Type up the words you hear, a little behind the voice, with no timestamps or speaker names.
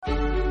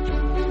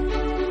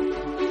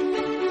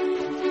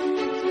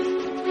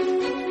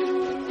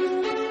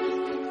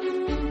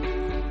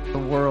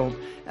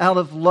out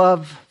of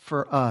love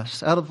for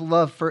us, out of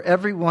love for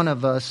every one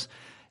of us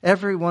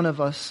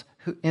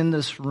who in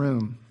this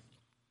room.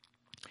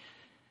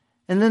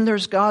 And then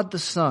there's God the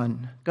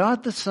Son.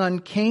 God the Son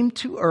came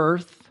to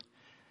earth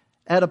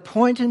at a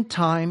point in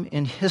time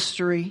in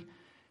history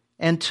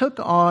and took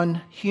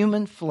on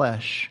human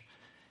flesh.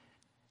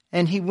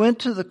 And he went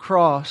to the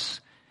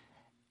cross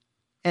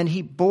and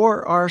he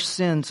bore our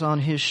sins on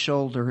his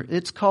shoulder.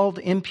 It's called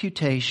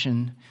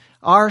imputation.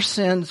 Our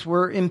sins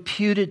were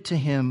imputed to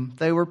him.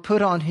 They were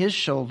put on his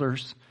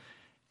shoulders,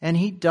 and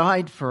he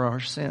died for our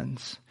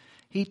sins.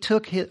 He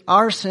took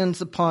our sins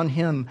upon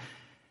him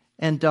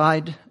and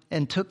died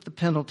and took the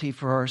penalty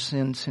for our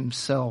sins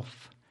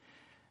himself.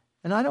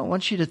 And I don't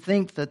want you to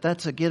think that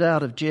that's a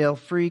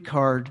get-out-of-jail-free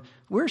card.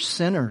 We're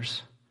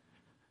sinners.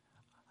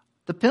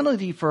 The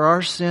penalty for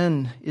our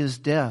sin is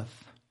death.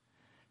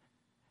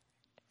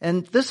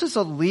 And this is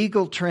a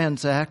legal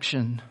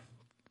transaction.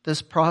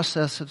 This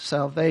process of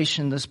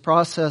salvation, this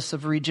process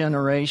of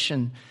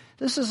regeneration,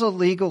 this is a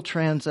legal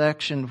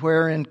transaction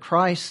wherein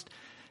Christ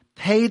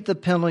paid the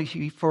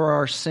penalty for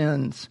our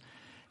sins.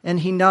 And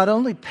he not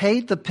only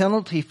paid the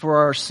penalty for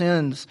our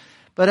sins,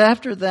 but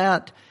after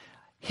that,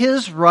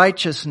 his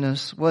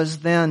righteousness was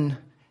then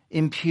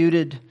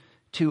imputed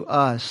to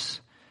us.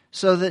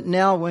 So that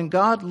now when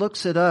God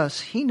looks at us,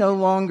 he no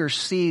longer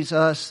sees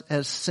us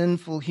as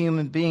sinful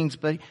human beings,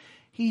 but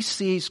he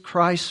sees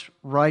Christ's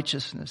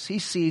righteousness. He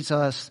sees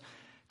us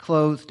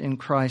clothed in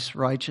Christ's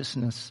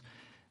righteousness.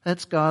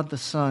 That's God the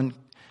Son.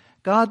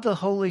 God the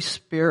Holy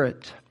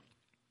Spirit.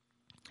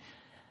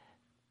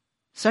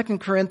 2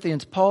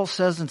 Corinthians, Paul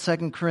says in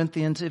 2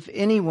 Corinthians, if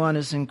anyone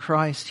is in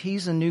Christ,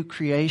 he's a new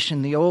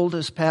creation. The old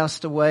has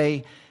passed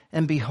away,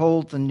 and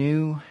behold, the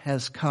new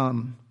has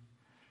come.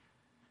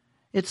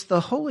 It's the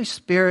Holy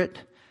Spirit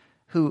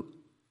who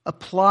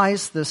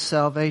applies this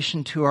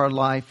salvation to our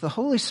life. The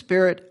Holy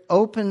Spirit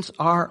opens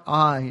our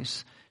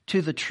eyes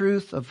to the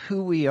truth of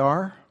who we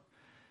are,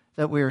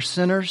 that we are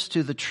sinners,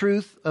 to the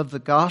truth of the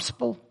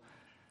gospel.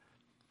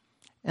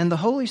 And the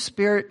Holy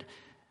Spirit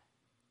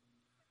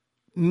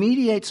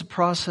mediates a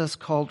process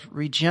called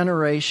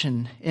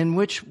regeneration, in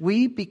which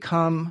we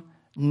become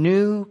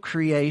new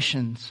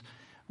creations.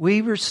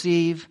 We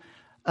receive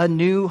a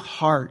new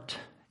heart.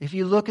 If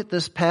you look at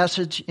this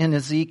passage in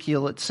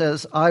Ezekiel, it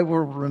says, I will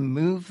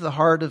remove the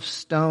heart of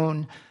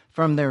stone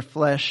from their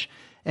flesh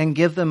and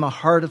give them a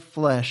heart of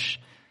flesh,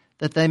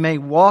 that they may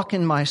walk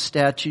in my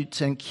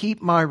statutes and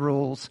keep my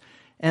rules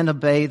and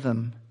obey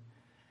them.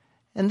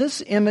 And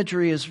this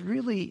imagery is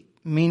really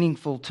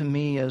meaningful to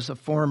me as a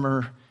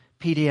former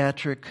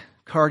pediatric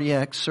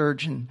cardiac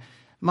surgeon.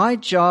 My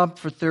job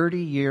for 30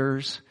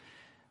 years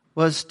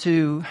was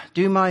to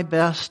do my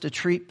best to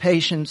treat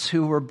patients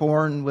who were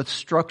born with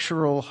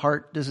structural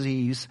heart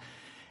disease.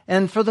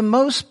 And for the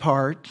most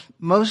part,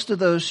 most of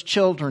those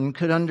children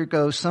could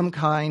undergo some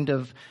kind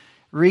of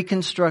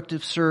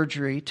reconstructive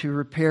surgery to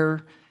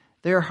repair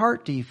their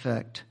heart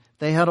defect.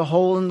 They had a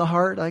hole in the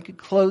heart, I could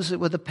close it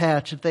with a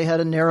patch. If they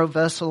had a narrow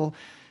vessel,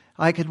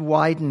 I could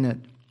widen it.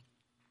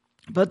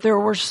 But there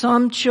were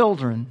some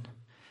children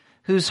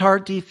whose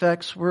heart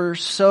defects were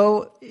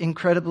so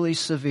incredibly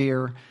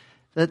severe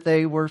that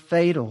they were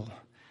fatal,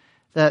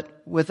 that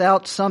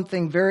without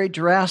something very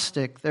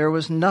drastic, there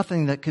was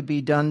nothing that could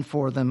be done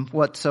for them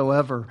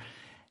whatsoever.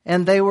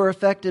 And they were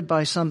affected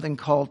by something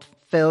called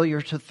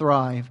failure to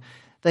thrive.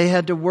 They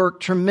had to work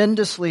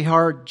tremendously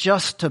hard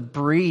just to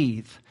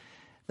breathe.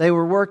 They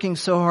were working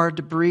so hard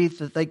to breathe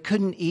that they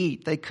couldn't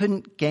eat, they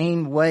couldn't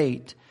gain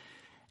weight.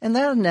 And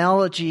that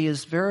analogy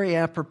is very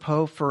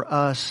apropos for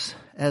us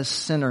as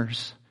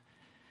sinners.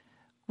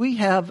 We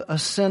have a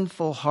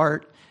sinful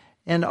heart,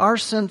 and our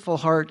sinful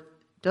heart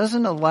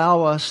doesn't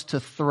allow us to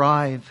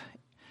thrive.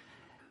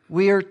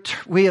 We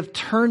have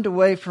turned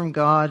away from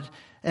God,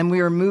 and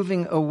we are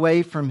moving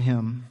away from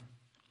Him.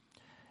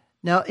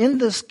 Now, in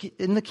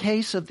the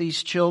case of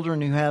these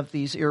children who have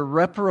these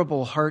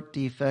irreparable heart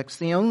defects,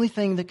 the only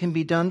thing that can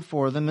be done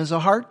for them is a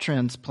heart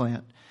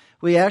transplant.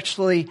 We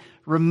actually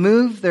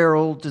remove their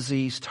old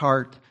diseased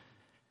heart,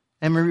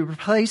 and we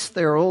replace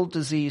their old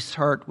diseased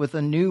heart with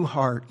a new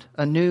heart,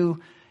 a new,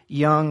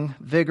 young,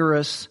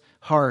 vigorous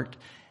heart.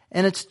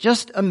 And it's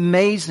just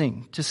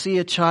amazing to see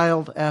a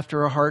child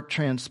after a heart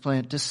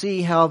transplant, to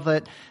see how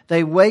that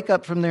they wake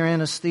up from their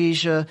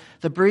anesthesia,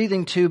 the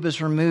breathing tube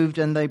is removed,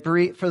 and they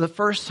breathe, for the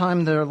first time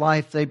in their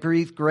life, they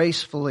breathe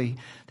gracefully.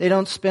 They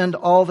don't spend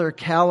all their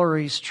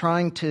calories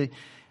trying to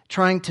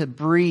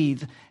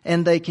breathe,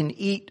 and they can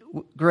eat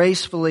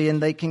gracefully,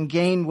 and they can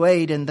gain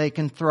weight, and they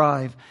can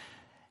thrive.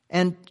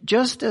 And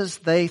just as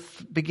they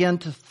begin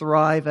to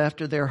thrive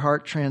after their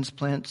heart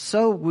transplant,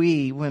 so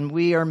we, when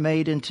we are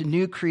made into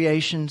new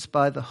creations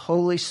by the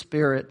Holy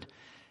Spirit,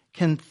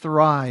 can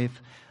thrive.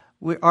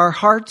 Our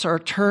hearts are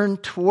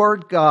turned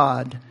toward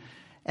God,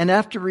 and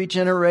after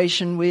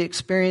regeneration, we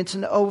experience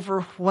an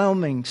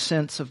overwhelming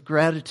sense of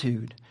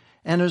gratitude.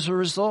 And as a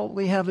result,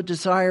 we have a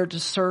desire to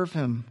serve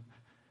Him.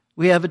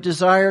 We have a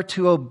desire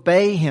to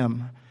obey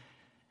Him.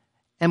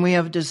 And we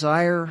have a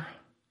desire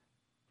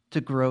to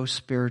grow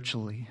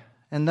spiritually.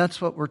 And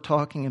that's what we're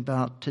talking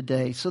about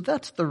today. So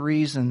that's the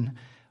reason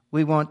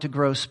we want to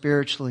grow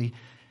spiritually.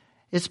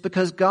 It's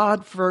because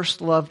God first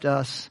loved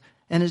us,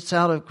 and it's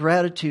out of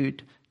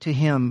gratitude to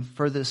Him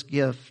for this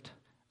gift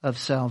of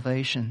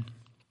salvation.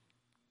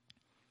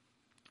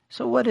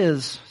 So what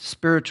is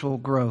spiritual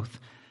growth?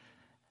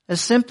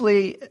 As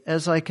simply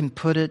as I can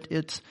put it,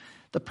 it's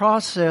the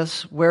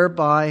process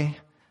whereby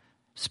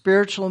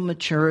spiritual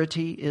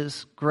maturity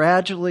is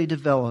gradually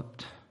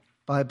developed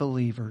by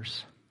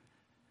believers.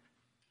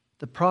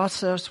 The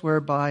process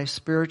whereby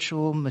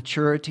spiritual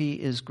maturity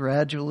is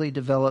gradually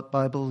developed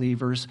by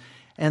believers,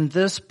 and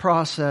this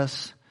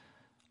process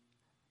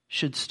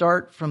should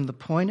start from the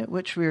point at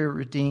which we are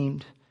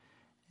redeemed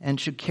and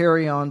should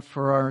carry on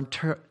for our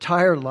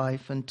entire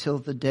life until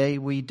the day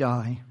we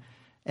die.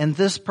 And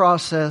this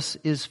process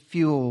is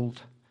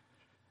fueled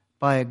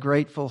by a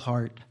grateful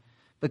heart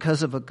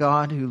because of a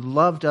God who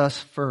loved us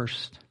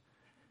first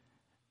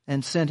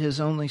and sent His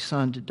only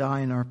Son to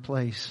die in our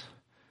place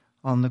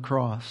on the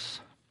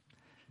cross.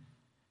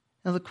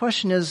 Now the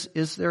question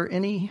is there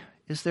any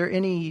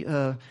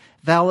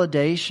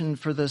validation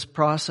for this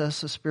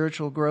process of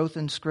spiritual growth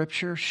in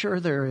Scripture? Sure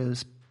there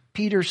is.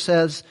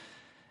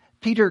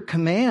 Peter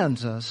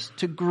commands us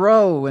to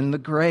grow in the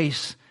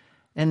grace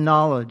and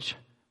knowledge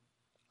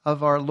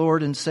of our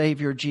Lord and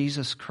Savior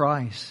Jesus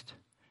Christ.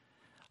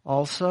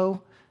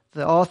 Also,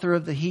 the author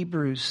of the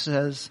Hebrews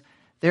says,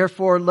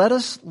 "Therefore let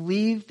us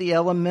leave the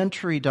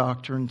elementary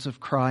doctrines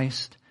of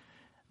Christ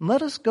and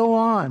let us go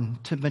on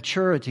to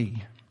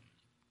maturity."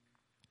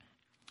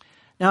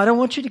 Now, I don't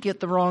want you to get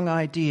the wrong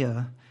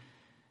idea.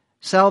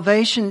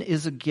 Salvation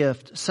is a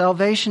gift.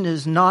 Salvation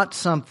is not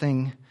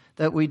something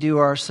that we do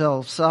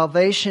ourselves.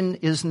 Salvation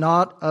is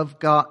not of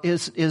God,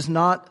 is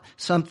not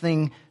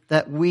something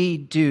that we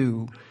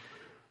do.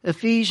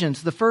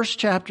 Ephesians, the first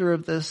chapter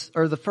of this,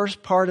 or the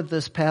first part of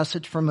this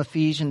passage from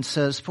Ephesians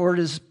says, "For it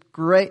is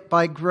great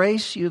by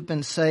grace you have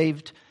been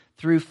saved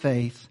through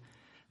faith.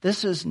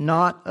 This is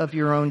not of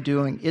your own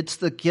doing. It's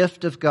the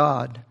gift of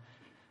God,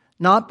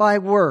 not by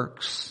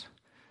works.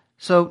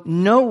 So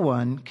no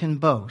one can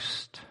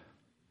boast."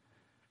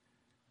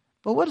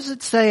 But what does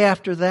it say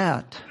after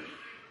that?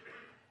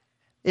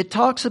 It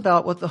talks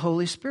about what the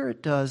Holy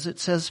Spirit does. It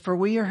says, "For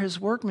we are His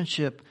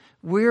workmanship."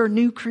 We are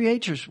new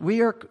creatures.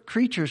 We are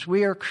creatures.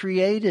 We are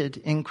created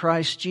in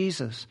Christ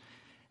Jesus.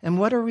 And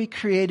what are we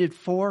created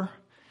for?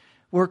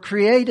 We're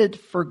created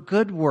for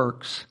good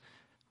works,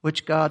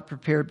 which God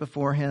prepared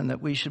beforehand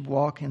that we should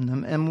walk in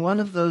them. And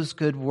one of those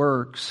good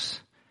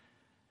works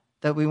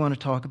that we want to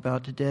talk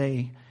about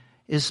today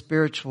is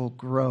spiritual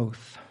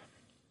growth.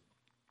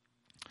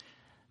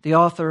 The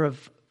author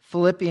of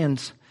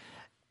Philippians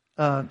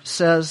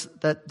says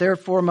that,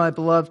 "Therefore, my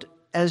beloved,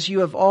 as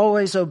you have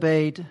always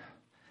obeyed,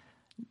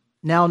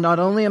 now not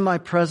only in my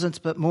presence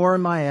but more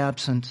in my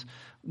absence,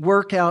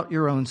 work out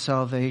your own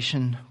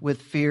salvation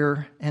with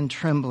fear and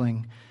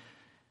trembling."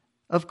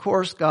 Of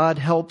course, God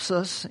helps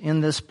us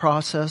in this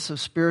process of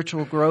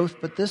spiritual growth,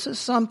 but this is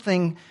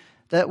something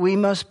that we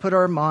must put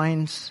our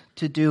minds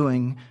to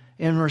doing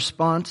in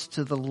response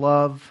to the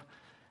love,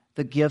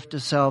 the gift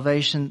of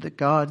salvation that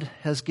God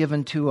has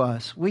given to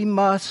us. We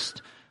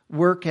must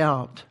work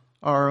out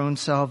our own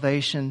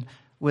salvation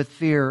with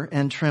fear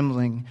and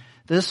trembling.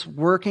 This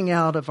working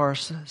out of our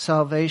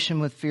salvation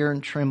with fear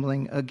and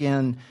trembling,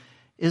 again,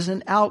 is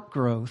an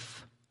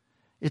outgrowth.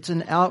 It's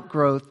an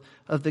outgrowth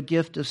of the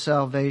gift of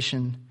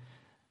salvation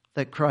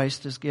that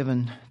Christ has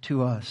given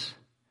to us.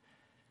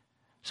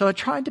 So I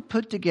tried to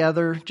put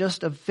together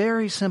just a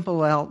very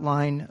simple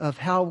outline of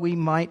how we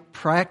might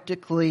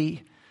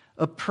practically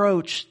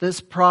approach this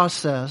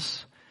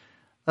process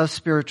of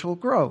spiritual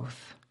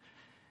growth.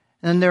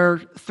 And there are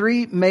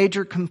three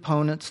major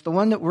components. The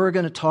one that we're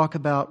going to talk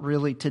about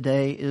really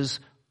today is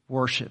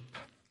worship.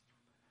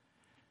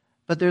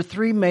 But there are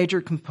three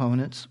major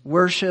components: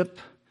 worship,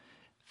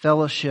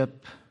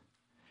 fellowship,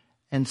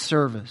 and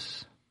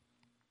service.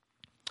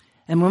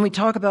 And when we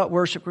talk about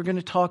worship, we're going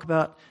to talk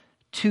about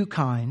two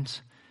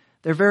kinds.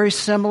 They're very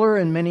similar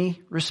in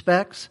many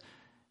respects,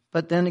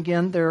 but then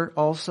again, there are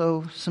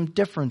also some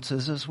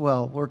differences as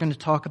well. We're going to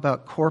talk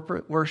about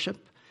corporate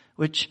worship,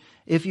 which,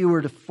 if you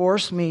were to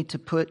force me to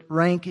put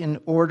rank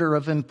in order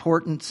of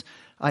importance,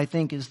 I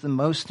think is the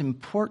most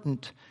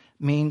important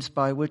means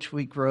by which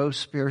we grow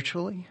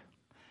spiritually.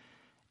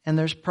 And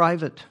there's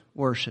private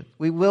worship.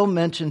 We will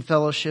mention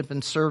fellowship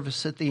and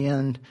service at the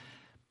end,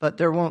 but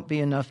there won't be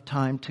enough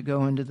time to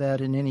go into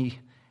that in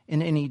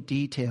any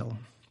detail.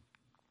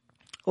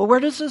 Well,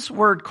 where does this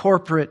word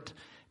corporate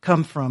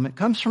come from? It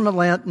comes from a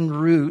Latin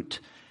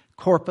root,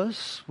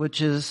 corpus,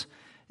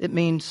 it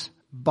means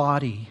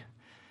body.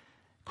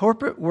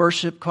 Corporate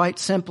worship, quite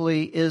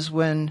simply, is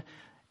when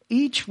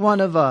each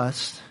one of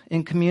us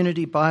in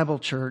Community Bible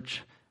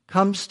Church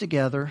comes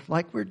together,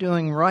 like we're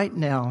doing right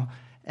now,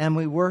 and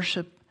we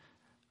worship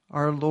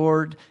our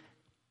Lord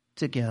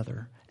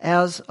together.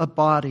 As a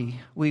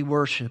body, we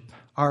worship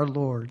our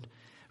Lord.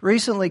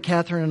 Recently,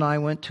 Catherine and I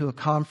went to a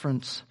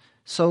conference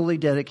solely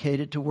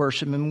dedicated to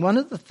worship. And one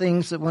of the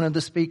things that one of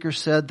the speakers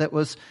said that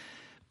was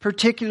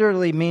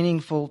particularly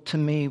meaningful to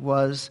me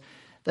was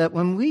that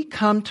when we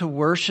come to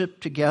worship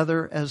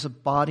together as a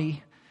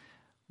body,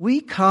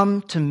 we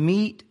come to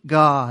meet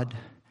God,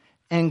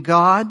 and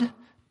God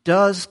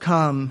does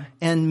come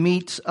and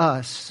meets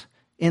us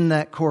in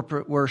that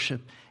corporate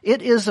worship.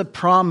 It is a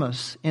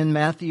promise in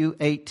Matthew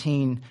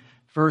 18,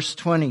 verse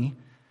 20,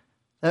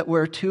 that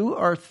where 2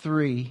 or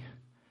 3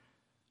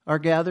 are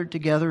gathered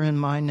together in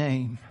my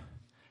name,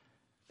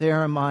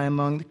 there am I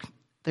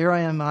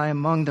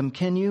among them.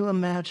 Can you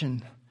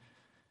imagine?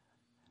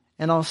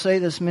 And I'll say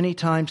this many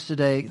times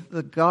today,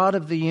 the God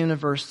of the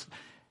universe,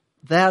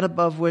 that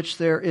above which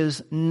there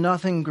is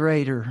nothing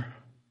greater,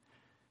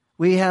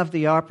 we have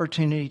the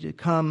opportunity to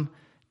come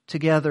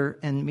together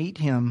and meet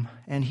Him,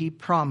 and He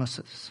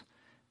promises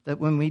that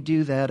when we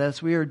do that,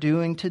 as we are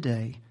doing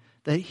today,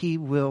 that He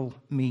will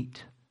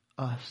meet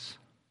us.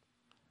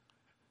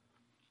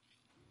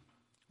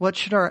 What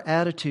should our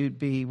attitude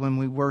be when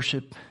we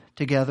worship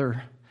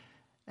together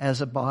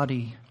as a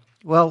body?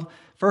 Well,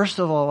 first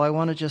of all, I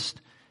want to just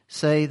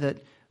say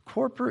that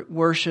corporate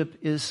worship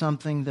is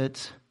something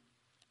that's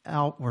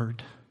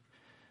outward.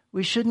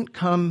 We shouldn't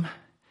come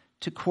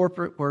to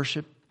corporate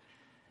worship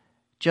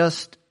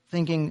just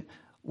thinking,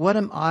 what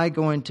am I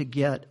going to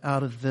get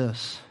out of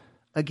this?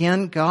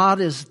 Again, God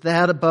is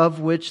that above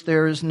which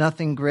there is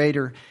nothing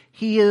greater.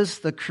 He is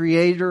the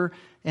creator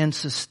and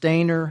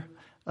sustainer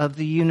of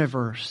the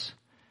universe.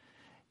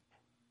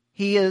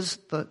 He is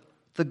the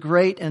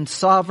great and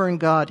sovereign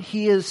God.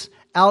 He is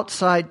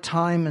outside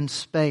time and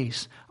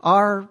space.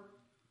 Our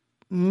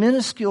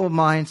minuscule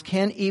minds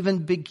can't even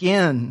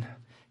begin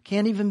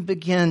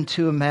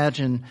to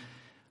imagine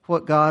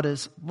what God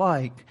is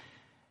like.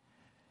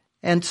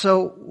 And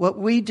so what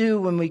we do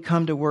when we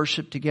come to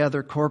worship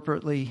together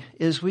corporately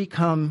is we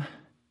come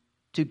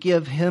to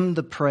give Him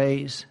the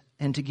praise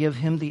and to give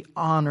Him the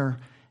honor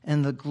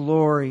and the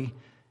glory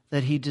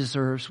that He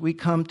deserves. We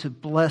come to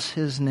bless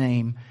His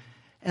name.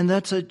 And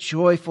that's a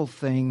joyful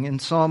thing. In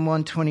Psalm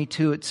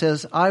 122 it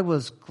says, I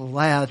was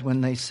glad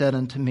when they said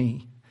unto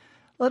me,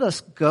 let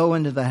us go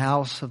into the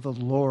house of the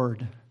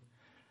Lord.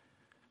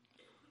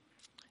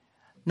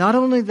 Not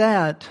only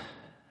that,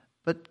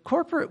 but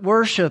corporate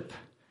worship,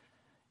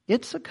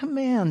 it's a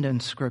command in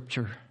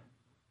Scripture.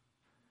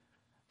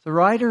 The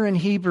writer in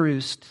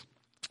Hebrews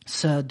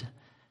said,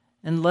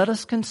 and let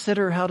us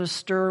consider how to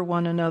stir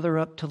one another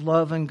up to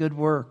love and good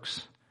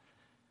works,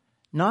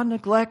 not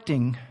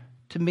neglecting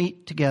to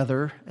meet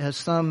together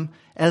as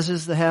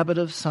is the habit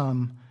of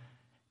some,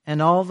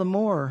 and all the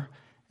more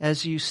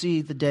as you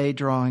see the day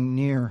drawing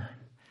near.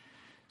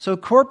 So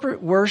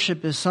corporate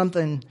worship is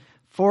something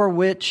for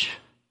which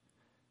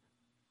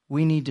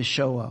we need to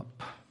show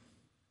up.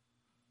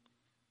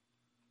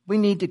 We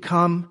need to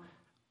come.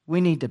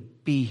 We need to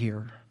be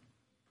here.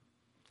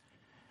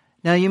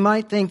 Now you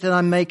might think that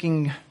I'm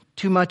making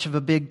too much of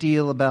a big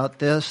deal about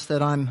this,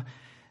 that I'm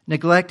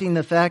neglecting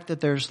the fact that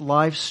there's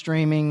live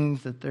streaming,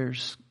 that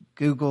there's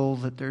Google,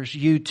 that there's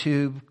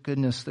YouTube,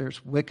 goodness, there's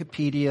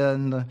Wikipedia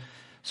and the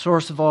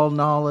source of all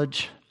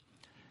knowledge.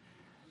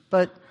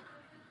 But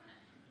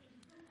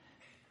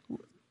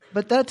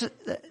that's,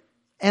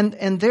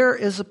 and there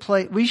is a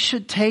place, we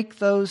should take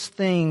those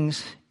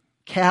things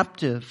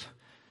captive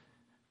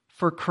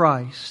for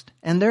Christ.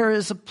 And there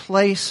is a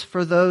place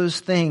for those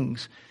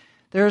things.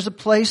 There is a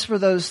place for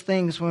those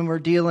things when we're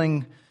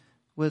dealing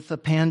with a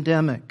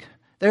pandemic.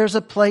 There's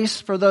a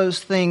place for those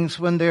things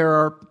when there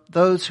are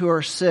those who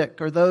are sick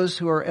or those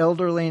who are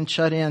elderly and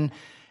shut in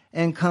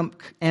and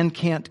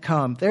can't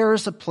come. There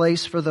is a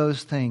place for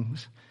those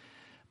things.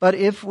 But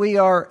if we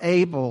are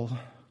able,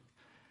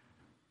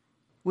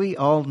 we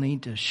all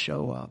need to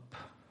show up.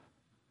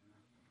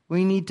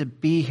 We need to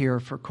be here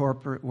for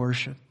corporate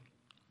worship.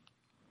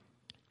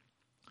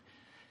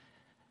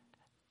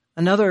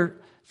 Another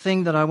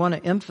thing that I want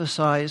to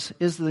emphasize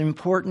is the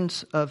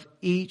importance of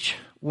each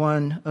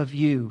one of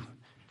you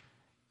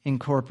in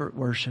corporate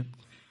worship.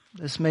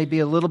 This may be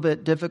a little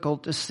bit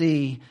difficult to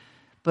see,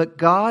 but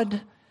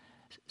God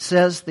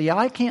says, the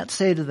eye can't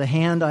say to the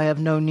hand, I have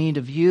no need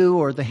of you,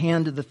 or the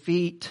hand to the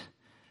feet,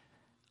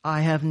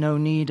 I have no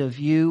need of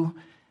you.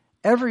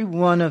 Every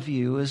one of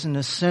you is an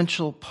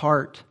essential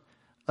part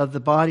of the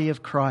body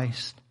of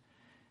Christ.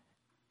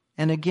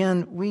 And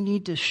again, we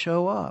need to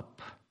show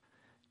up,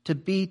 to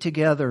be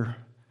together,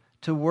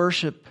 to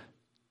worship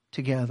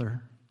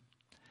together.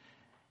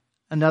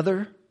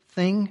 Another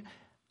thing,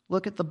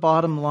 look at the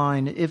bottom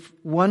line. If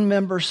one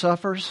member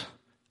suffers,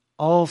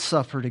 all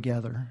suffer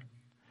together.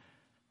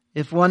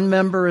 If one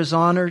member is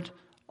honored,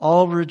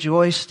 all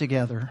rejoice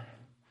together.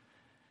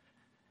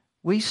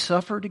 We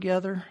suffer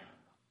together.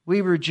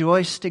 We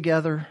rejoice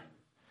together.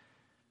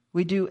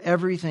 We do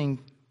everything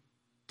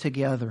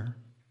together.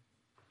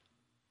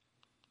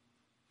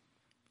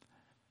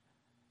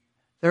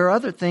 There are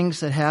other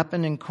things that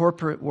happen in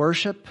corporate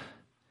worship.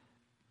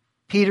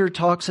 Peter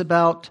talks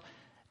about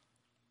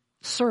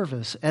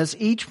service. As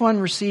each one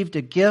received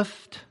a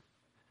gift,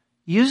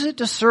 use it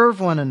to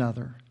serve one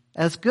another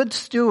as good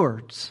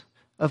stewards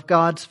of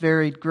God's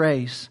varied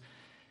grace.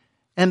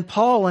 And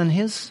Paul, in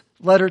his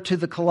letter to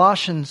the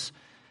Colossians,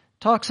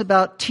 talks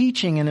about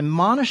teaching and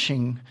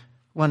admonishing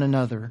one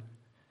another.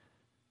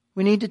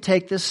 We need to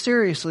take this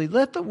seriously.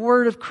 Let the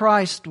word of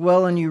Christ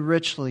dwell in you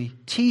richly,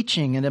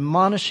 teaching and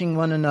admonishing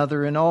one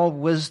another in all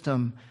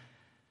wisdom,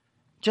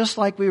 just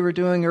like we were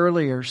doing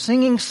earlier,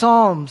 singing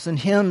psalms and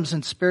hymns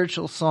and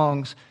spiritual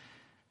songs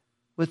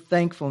with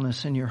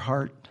thankfulness in your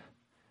heart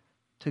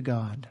to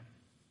God.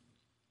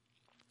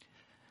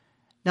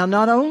 Now,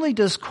 not only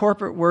does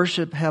corporate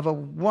worship have a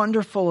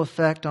wonderful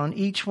effect on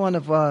each one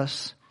of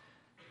us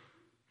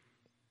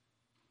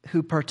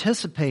who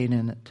participate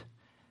in it,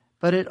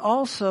 but it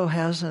also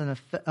has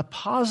a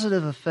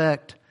positive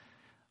effect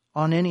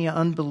on any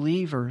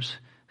unbelievers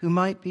who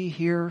might be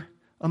here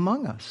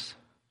among us.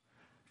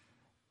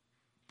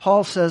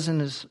 Paul says in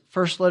his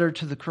first letter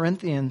to the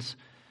Corinthians,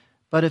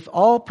 "But if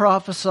all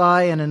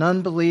prophesy and an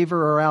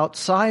unbeliever or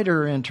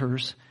outsider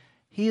enters,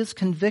 he is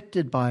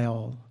convicted by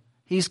all.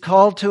 He's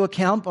called to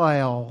account by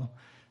all.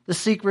 The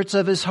secrets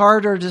of his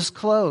heart are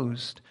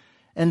disclosed.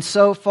 And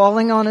so,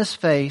 falling on his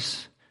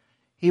face,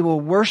 he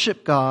will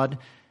worship God,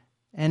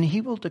 and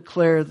he will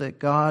declare that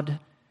God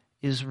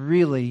is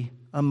really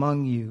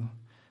among you."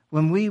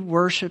 When we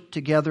worship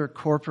together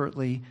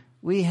corporately,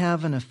 we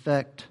have an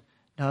effect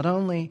not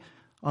only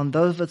on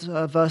those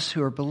of us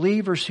who are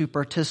believers who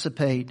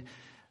participate,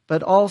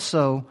 but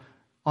also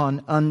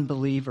on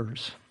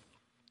unbelievers.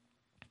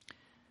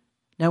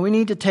 Now, we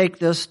need to take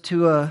this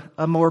to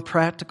a more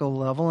practical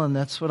level, and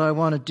that's what I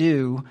want to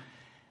do.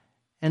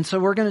 And so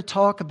we're going to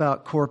talk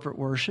about corporate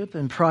worship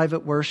and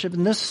private worship,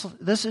 and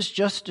this is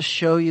just to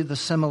show you the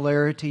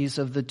similarities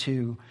of the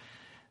two.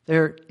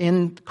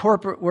 In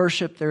corporate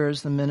worship, there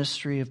is the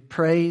ministry of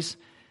praise,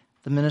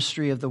 the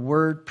ministry of the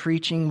word,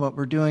 preaching, what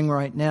we're doing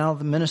right now,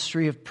 the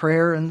ministry of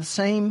prayer, and the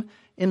same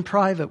in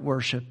private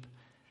worship.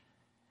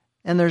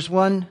 And there's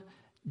one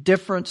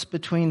difference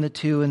between the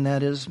two, and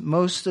that is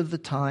most of the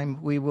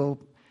time we will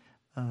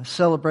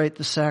celebrate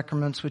the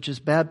sacraments, which is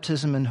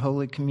baptism and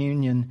Holy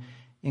Communion,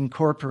 in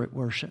corporate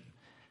worship.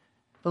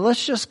 But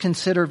let's just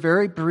consider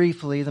very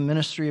briefly the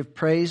ministry of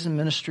praise and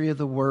ministry of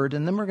the word,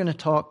 and then we're going to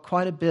talk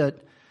quite a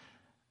bit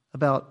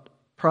about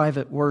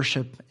private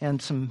worship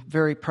and some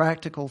very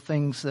practical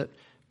things that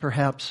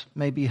perhaps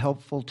may be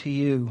helpful to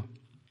you.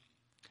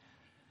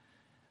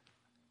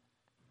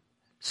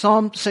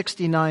 Psalm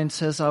 69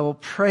 says, "I will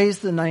praise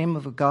the name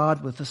of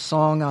God with a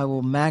song. I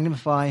will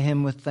magnify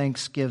him with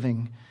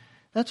thanksgiving."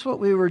 That's what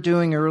we were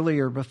doing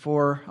earlier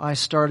before I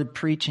started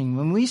preaching.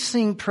 When we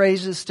sing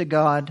praises to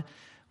God,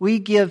 we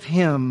give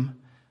him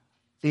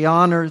the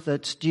honor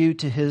that's due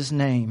to his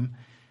name.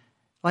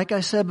 Like I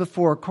said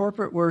before,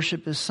 corporate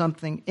worship is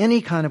something,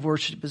 any kind of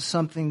worship is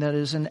something that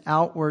is an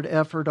outward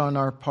effort on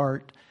our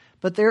part.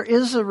 But there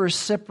is a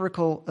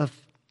reciprocal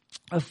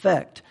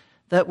effect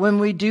that when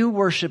we do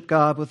worship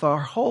God with our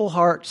whole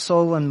heart,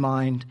 soul, and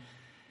mind,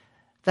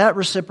 that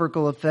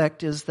reciprocal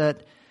effect is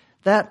that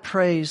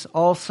praise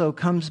also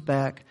comes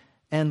back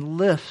and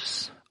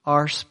lifts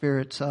our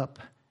spirits up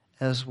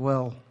as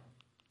well.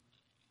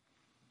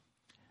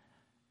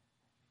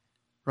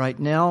 Right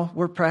now,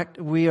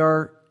 we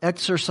are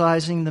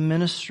exercising the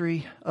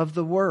ministry of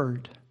the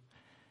Word.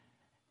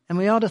 And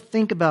we ought to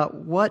think about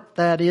what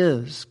that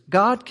is.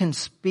 God can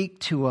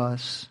speak to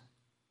us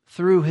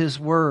through His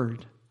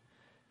Word.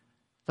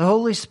 The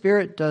Holy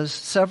Spirit does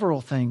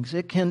several things.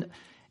 It can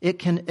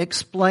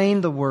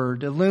explain the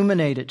Word,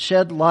 illuminate it,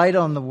 shed light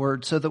on the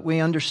Word so that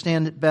we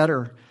understand it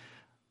better.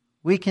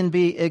 We can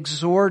be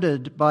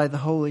exhorted by the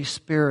Holy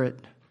Spirit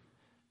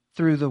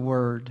through the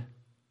Word.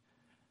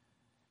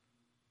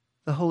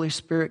 The Holy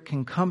Spirit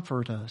can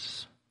comfort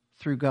us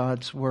through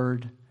God's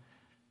Word.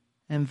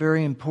 And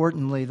very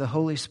importantly, the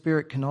Holy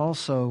Spirit can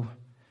also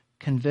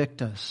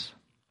convict us.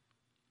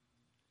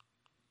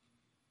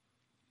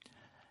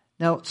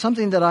 Now,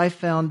 something that I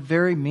found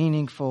very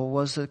meaningful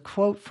was a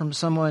quote from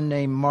someone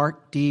named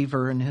Mark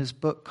Dever in his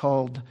book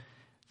called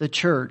The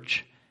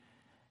Church.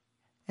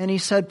 And he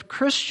said,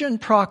 "Christian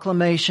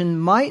proclamation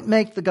might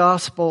make the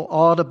gospel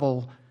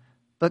audible,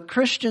 but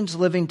Christians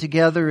living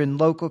together in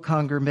local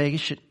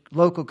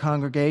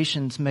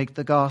congregations make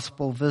the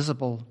gospel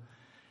visible."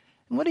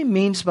 And what he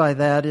means by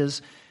that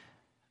is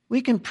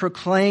we can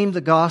proclaim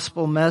the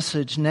gospel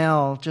message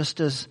now just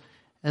as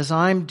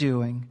I'm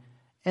doing,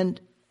 and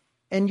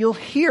you'll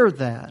hear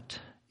that.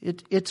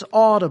 It's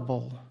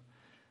audible.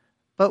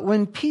 But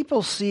when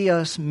people see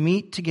us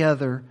meet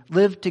together,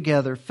 live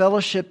together,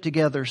 fellowship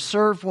together,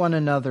 serve one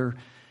another,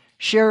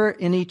 share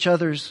in each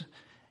other's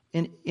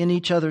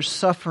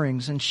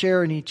sufferings and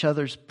share in each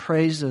other's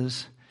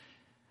praises,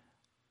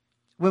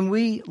 when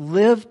we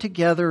live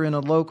together in a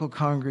local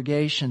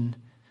congregation,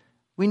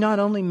 we not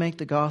only make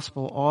the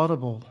gospel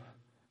audible,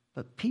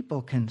 but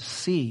people can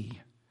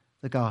see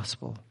the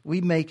gospel. We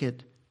make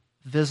it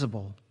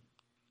visible.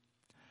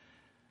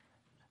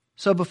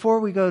 So before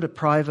we go to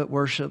private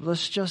worship,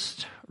 let's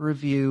just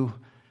review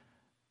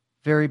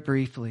very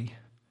briefly.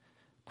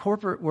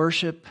 Corporate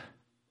worship,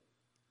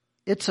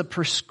 it's a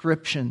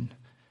prescription,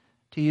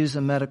 to use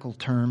a medical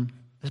term,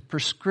 a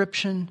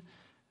prescription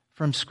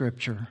from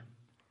Scripture.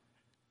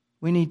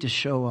 We need to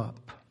show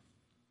up.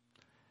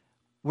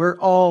 We're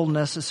all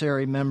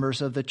necessary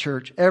members of the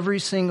church. Every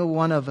single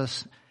one of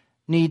us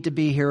need to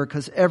be here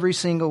because every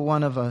single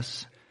one of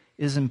us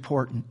is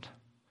important.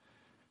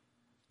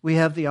 We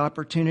have the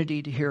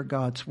opportunity to hear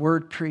God's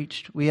word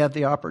preached. We have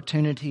the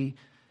opportunity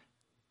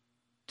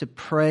to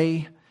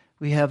pray.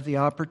 We have the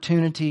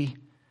opportunity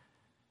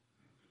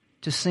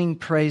to sing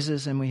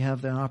praises, and we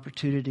have the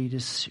opportunity to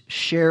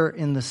share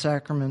in the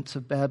sacraments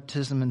of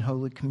baptism and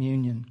Holy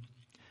Communion.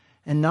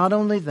 And not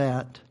only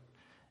that,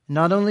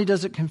 not only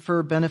does it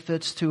confer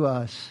benefits to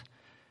us,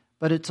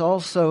 but it's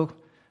also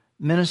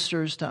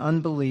ministers to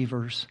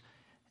unbelievers.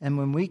 And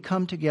when we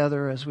come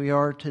together as we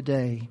are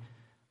today,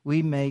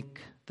 we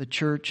make the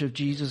Church of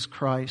Jesus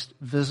Christ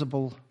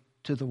visible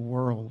to the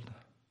world.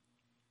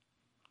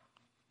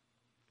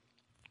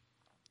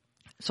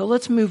 So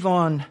let's move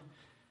on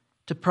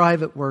to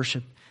private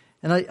worship.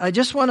 And I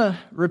just want to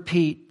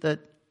repeat that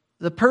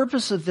the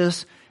purpose of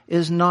this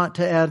is not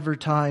to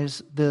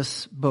advertise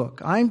this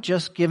book. I'm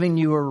just giving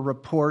you a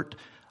report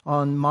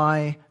on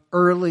my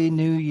early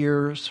New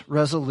Year's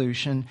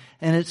resolution,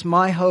 and it's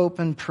my hope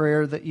and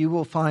prayer that you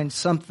will find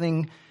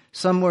something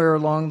somewhere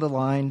along the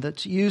line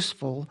that's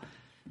useful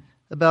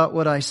about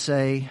what I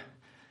say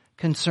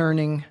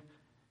concerning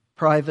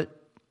private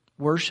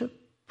worship,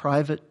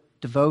 private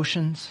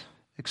devotions,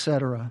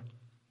 etc.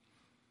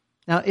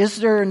 Now, is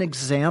there an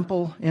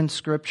example in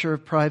Scripture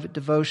of private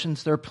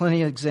devotions? There are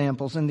plenty of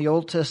examples. In the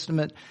Old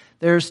Testament,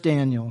 there's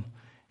Daniel.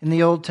 In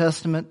the Old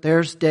Testament,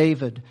 there's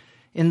David.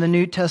 In the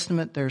New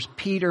Testament, there's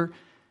Peter.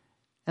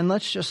 And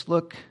let's just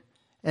look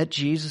at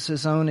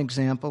Jesus' own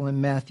example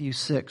in Matthew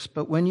 6.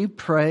 But when you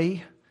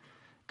pray,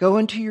 go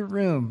into your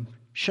room,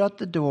 shut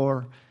the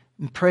door,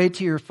 and pray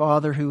to your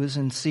Father who is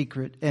in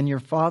secret. And your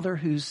Father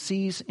who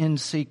sees in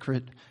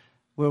secret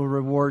will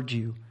reward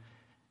you.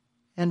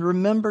 And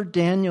remember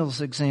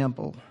Daniel's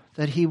example,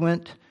 that he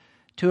went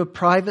to a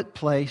private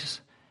place,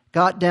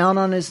 got down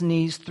on his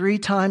knees 3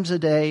 times a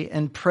day,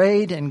 and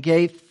prayed and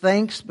gave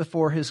thanks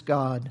before his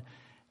God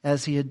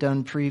as he had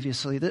done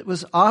previously. That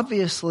was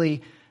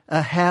obviously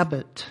a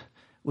habit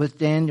with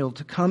Daniel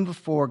to come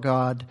before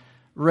God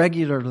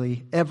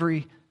regularly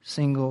every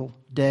single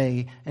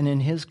day, and in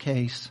his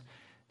case,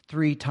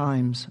 3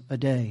 times a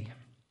day.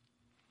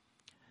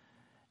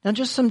 Now,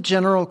 just some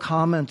general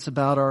comments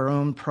about our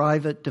own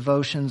private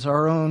devotions,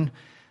 our own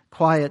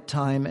quiet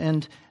time.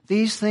 And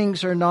these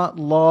things are not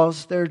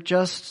laws, they're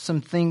just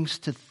some things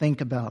to think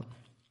about.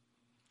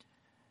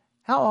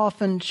 How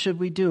often should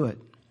we do it?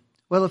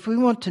 Well, if we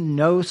want to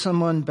know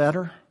someone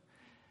better,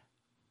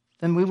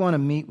 then we want to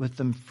meet with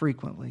them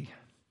frequently.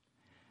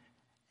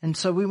 And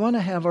so we want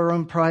to have our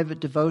own private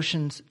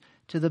devotions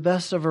to the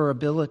best of our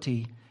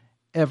ability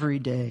every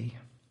day.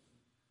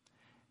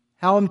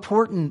 How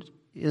important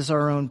is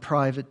our own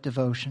private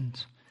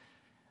devotions?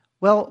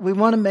 Well, we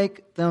want to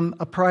make them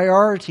a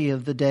priority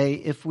of the day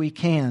if we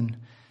can.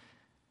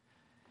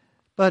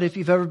 But if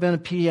you've ever been a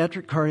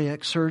pediatric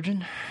cardiac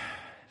surgeon,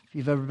 if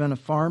you've ever been a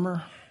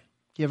farmer,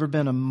 if you've ever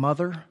been a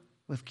mother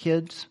with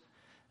kids,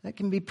 that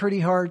can be pretty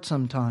hard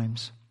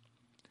sometimes.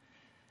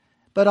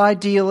 But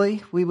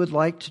ideally, we would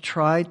like to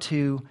try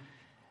to,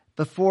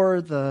 before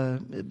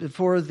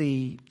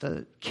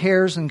the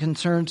cares and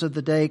concerns of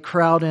the day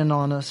crowd in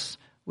on us,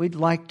 we'd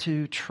like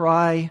to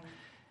try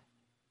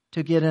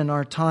to get in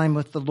our time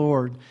with the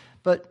Lord.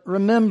 But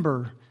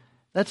remember,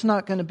 that's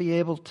not going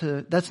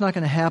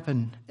to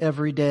happen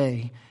every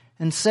day.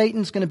 And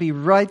Satan's going to be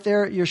right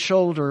there at your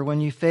shoulder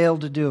when you fail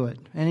to do it.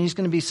 And he's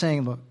going to be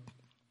saying, look,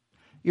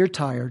 you're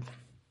tired.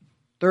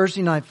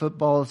 Thursday night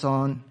football is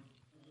on.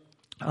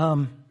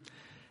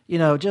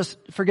 Just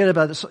forget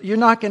about this. You're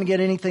not going to get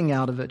anything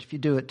out of it if you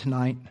do it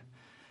tonight.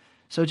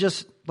 So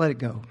just let it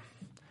go.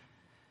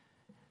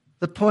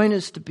 The point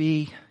is to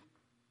be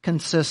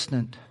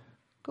consistent.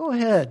 Go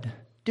ahead.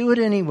 Do it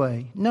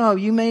anyway. No,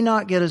 you may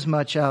not get as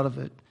much out of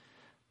it,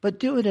 but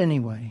do it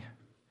anyway.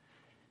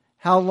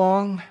 How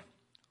long?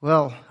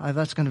 Well,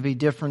 that's going to be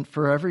different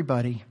for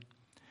everybody.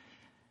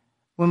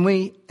 When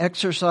we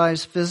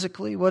exercise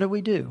physically, what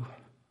do?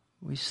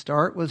 We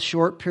start with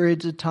short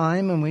periods of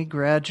time and we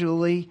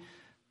gradually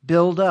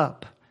build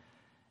up.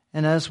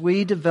 And as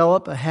we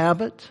develop a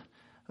habit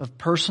of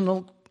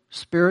personal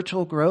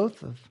spiritual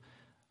growth, of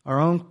our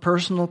own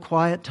personal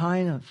quiet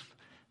time, of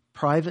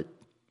private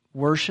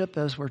worship,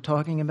 as we're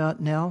talking about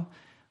now,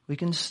 we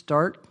can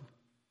start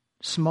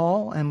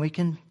small and we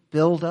can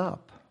build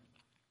up.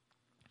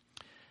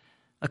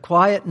 A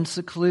quiet and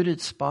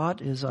secluded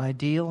spot is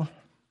ideal,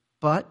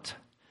 but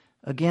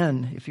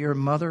again, if you're a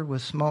mother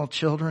with small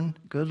children,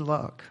 good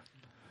luck.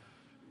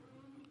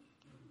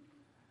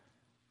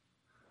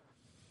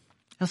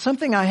 Now,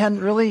 something I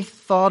hadn't really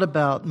thought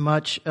about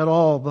much at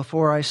all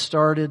before I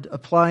started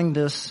applying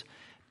this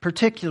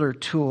particular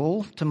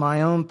tool to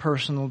my own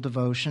personal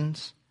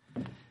devotions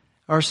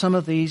are some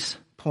of these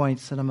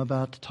points that I'm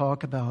about to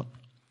talk about.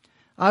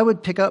 I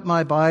would pick up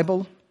my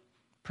Bible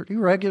pretty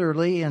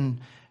regularly and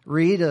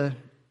read a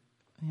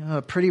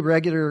pretty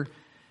regular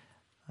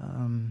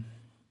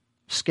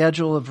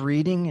schedule of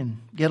reading and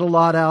get a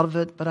lot out of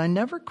it, but I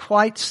never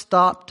quite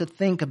stopped to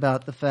think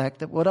about the fact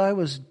that what I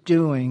was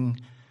doing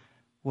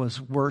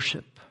was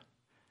worship.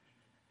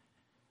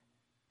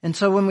 And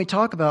so when we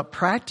talk about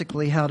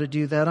practically how to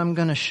do that, I'm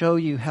going to show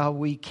you how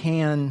we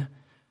can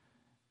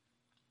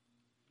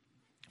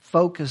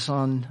focus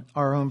on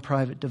our own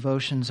private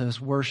devotions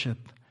as worship.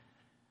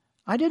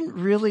 I didn't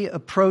really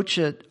approach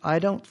it, I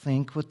don't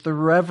think, with the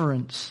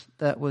reverence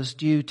that was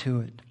due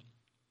to it.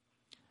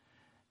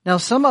 Now,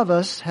 some of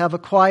us have a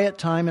quiet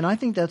time, and I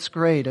think that's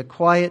great, a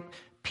quiet,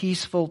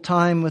 peaceful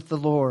time with the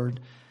Lord.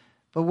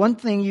 But one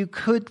thing you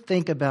could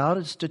think about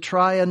is to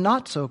try a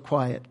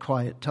not-so-quiet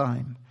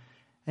time.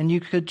 And you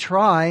could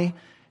try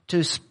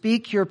to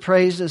speak your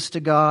praises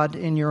to God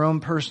in your own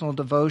personal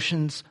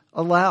devotions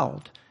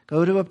aloud.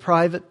 Go to a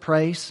private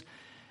place,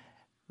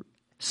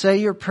 say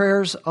your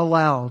prayers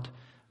aloud,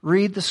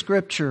 read the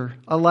Scripture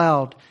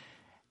aloud.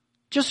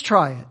 Just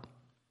try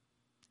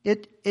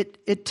it.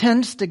 It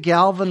tends to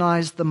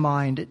galvanize the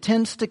mind. It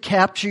tends to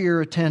capture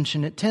your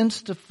attention. It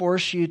tends to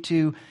force you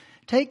to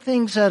take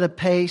things at a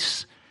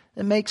pace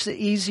that makes it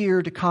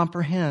easier to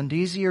comprehend,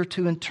 easier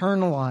to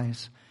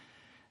internalize.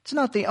 It's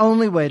not the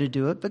only way to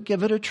do it, but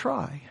give it a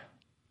try.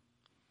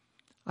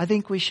 I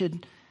think we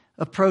should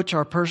approach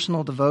our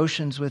personal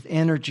devotions with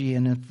energy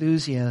and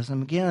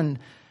enthusiasm. Again,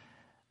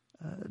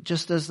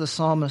 just as the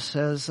psalmist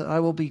says, I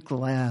will be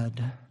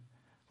glad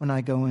when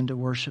I go in to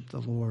worship the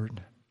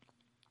Lord.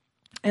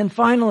 And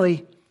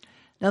finally,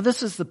 now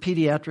this is the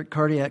pediatric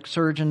cardiac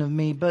surgeon of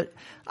me, but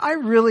I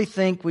really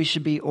think we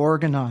should be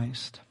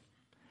organized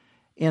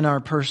in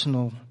our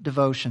personal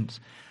devotions.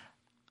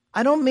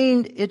 I don't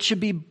mean it should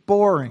be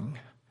boring.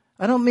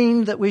 I don't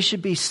mean that we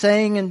should be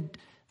saying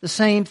the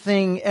same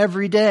thing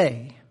every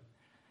day.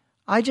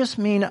 I just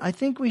mean I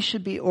think we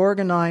should be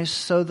organized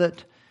so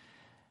that,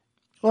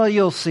 well,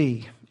 you'll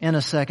see in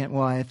a second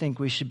why I think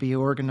we should be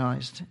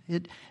organized.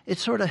 It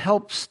sort of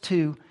helps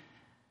to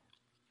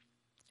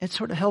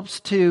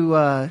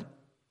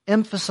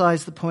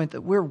emphasize the point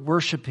that we're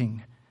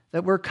worshiping,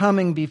 that we're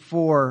coming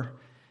before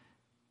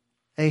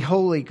a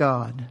holy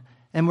God,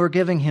 and we're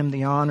giving Him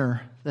the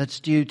honor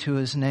that's due to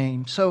His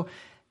name. So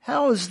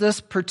how is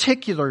this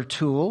particular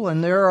tool,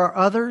 and there are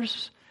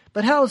others,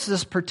 but how is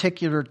this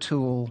particular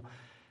tool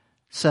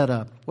set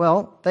up?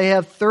 Well, they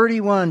have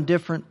 31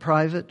 different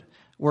private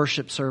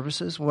worship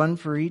services, one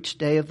for each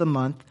day of the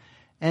month.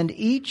 And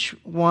each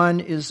one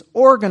is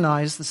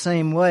organized the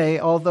same way,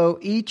 although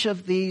each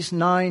of these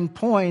 9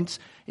 points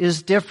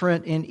is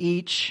different in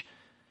each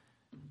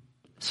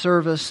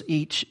service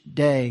each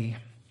day.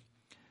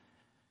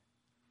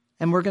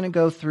 And we're going to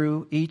go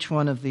through each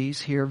one of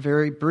these here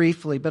very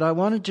briefly, but I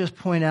want to just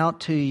point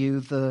out to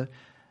you the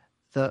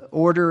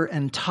order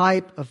and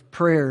type of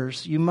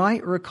prayers. You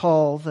might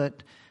recall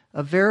that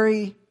a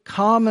very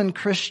common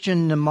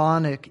Christian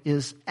mnemonic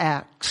is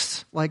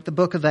ACTS, like the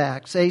book of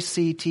Acts,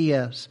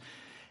 ACTS.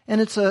 And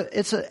it's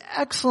an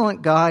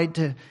excellent guide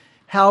to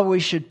how we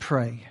should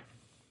pray.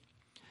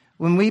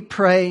 When we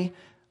pray,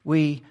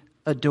 we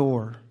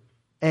adore.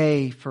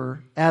 A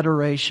for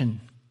adoration.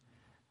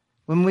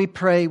 When we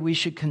pray, we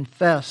should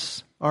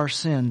confess our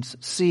sins.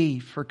 C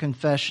for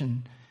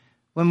confession.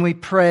 When we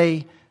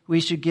pray, we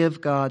should give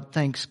God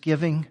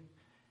thanksgiving.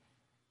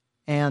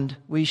 And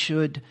we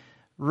should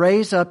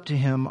raise up to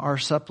Him our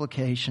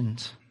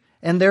supplications.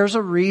 And there's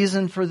a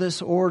reason for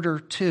this order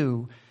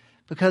too.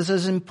 Because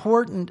as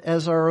important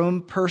as our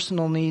own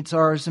personal needs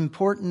are, as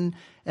important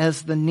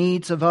as the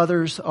needs of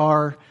others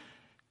are,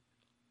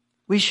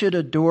 we should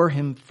adore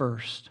Him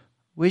first.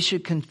 We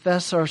should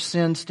confess our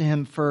sins to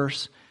Him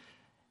first.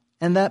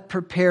 And that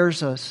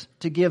prepares us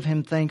to give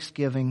Him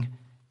thanksgiving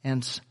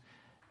and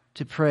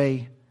to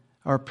pray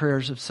our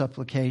prayers of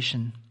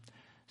supplication.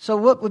 So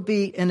what would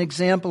be an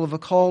example of a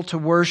call to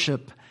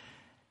worship?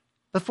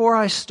 Before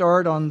I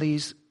start on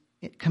these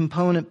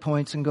component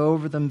points and go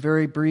over them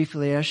very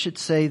briefly, I should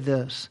say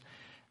this.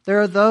 There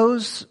are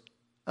those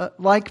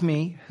like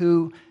me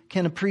who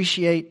can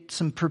appreciate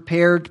some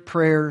prepared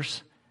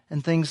prayers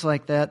and things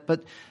like that,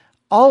 but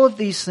all of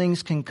these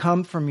things can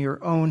come from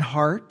your own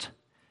heart.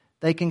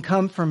 They can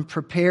come from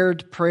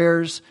prepared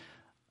prayers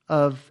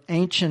of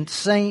ancient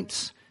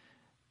saints,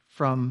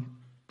 from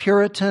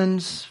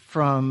Puritans,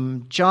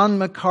 from John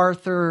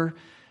MacArthur,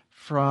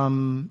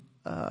 from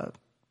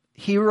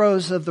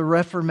heroes of the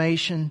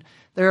Reformation.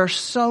 There are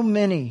so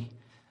many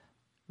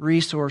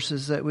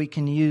resources that we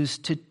can use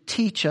to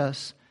teach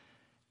us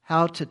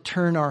how to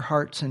turn our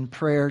hearts in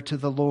prayer to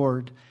the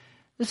Lord.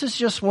 This is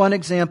just one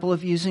example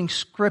of using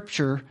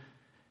Scripture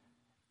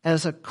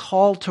as a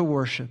call to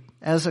worship,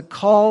 as a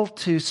call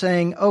to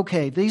saying,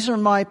 okay, these are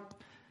my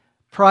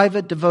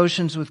private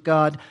devotions with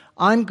God.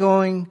 I'm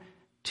going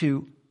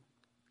to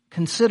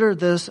consider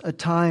this a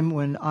time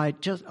when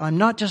I'm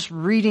not just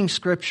reading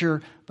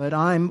Scripture, but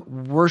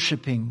I'm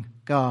worshiping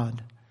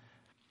God.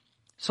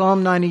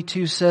 Psalm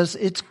 92 says,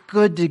 it's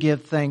good to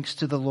give thanks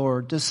to the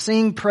Lord, to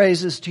sing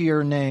praises to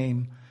your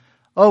name,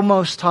 O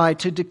Most High,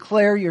 to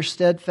declare your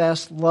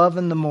steadfast love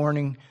in the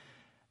morning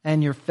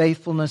and your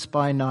faithfulness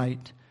by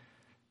night,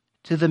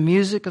 to the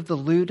music of the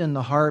lute and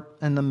the harp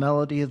and the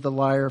melody of the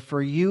lyre.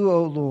 For you,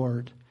 O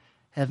Lord,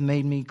 have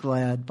made me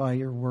glad by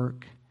your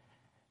work.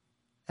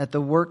 At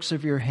the works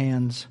of your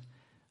hands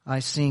I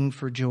sing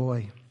for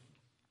joy.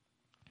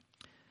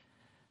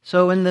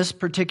 So in this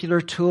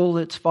particular tool,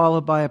 it's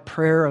followed by a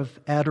prayer of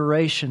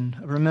adoration.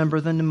 Remember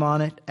the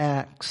mnemonic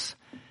ACTS.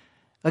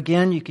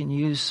 Again, you can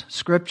use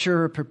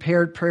scripture, a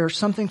prepared prayer,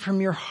 something from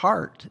your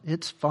heart.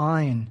 It's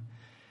fine.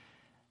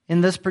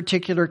 In this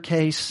particular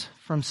case,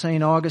 from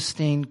St.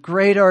 Augustine,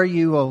 great are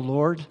you, O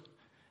Lord,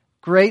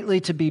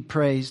 greatly to be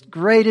praised.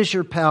 Great is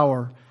your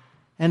power,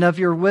 and of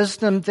your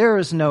wisdom there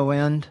is no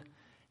end.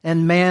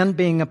 And man,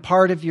 being a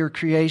part of your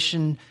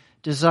creation,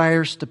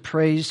 desires to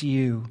praise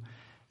you.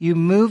 You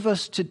move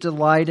us to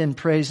delight in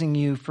praising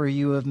you, for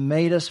you have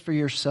made us for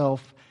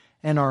yourself,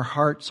 and our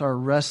hearts are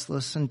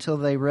restless until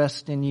they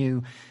rest in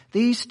you.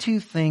 These two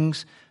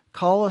things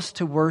call us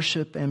to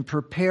worship and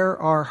prepare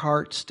our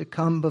hearts to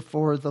come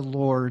before the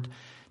Lord,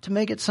 to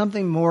make it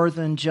something more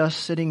than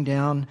just sitting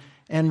down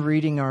and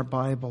reading our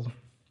Bible.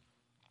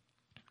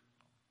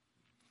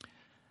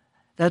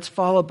 That's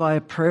followed by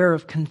a prayer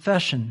of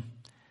confession.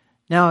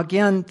 Now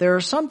again, there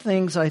are some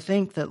things I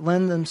think that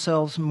lend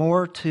themselves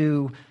more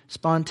to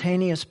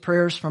spontaneous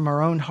prayers from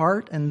our own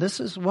heart, and this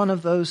is one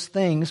of those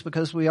things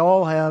because we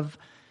all have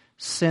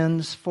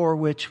sins for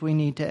which we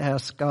need to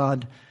ask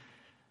God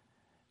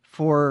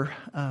for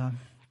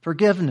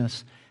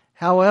forgiveness.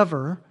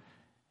 However,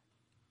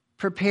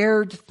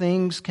 prepared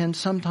things can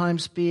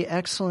sometimes be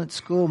excellent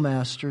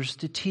schoolmasters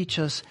to teach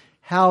us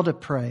how to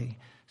pray.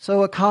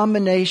 So a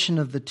combination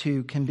of the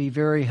two can be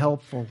very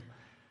helpful.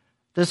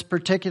 This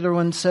particular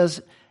one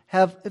says,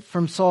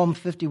 from Psalm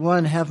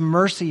 51, have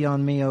mercy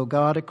on me, O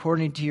God,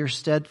 according to your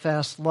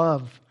steadfast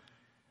love.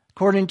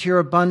 According to your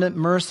abundant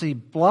mercy,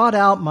 blot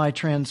out my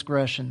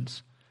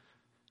transgressions.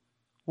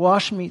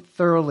 Wash me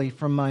thoroughly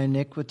from my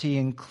iniquity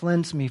and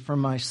cleanse me from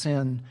my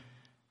sin.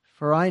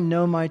 For I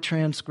know my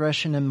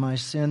transgression and my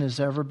sin is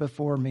ever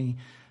before me.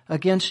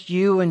 Against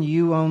you and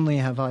you only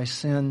have I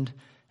sinned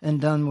and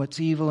done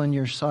what's evil in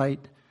your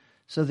sight,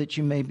 so that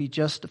you may be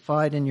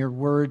justified in your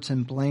words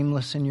and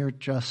blameless in your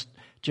just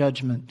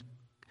judgment.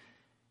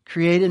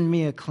 Create in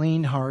me a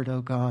clean heart,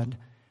 O God,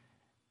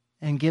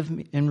 and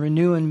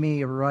renew in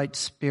me a right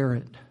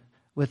spirit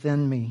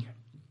within me.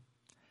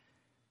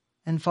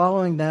 And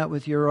following that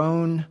with your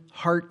own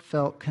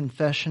heartfelt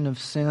confession of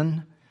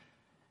sin,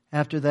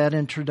 after that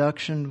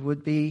introduction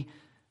would be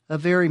a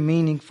very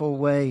meaningful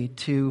way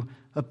to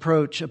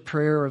approach a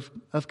prayer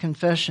of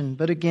confession.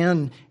 But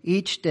again,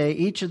 each day,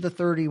 each of the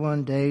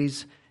 31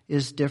 days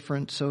is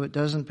different, so it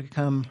doesn't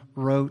become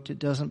rote, it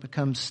doesn't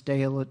become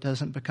stale, it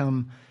doesn't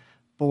become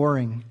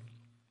boring.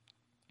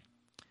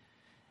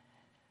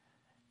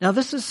 Now,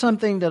 this is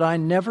something that I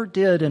never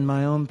did in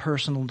my own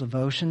personal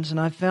devotions, and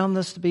I found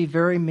this to be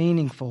very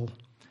meaningful.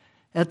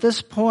 At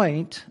this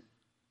point,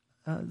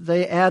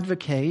 they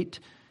advocate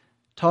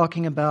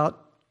talking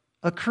about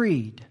a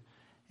creed.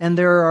 And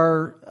there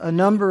are a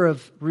number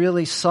of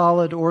really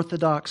solid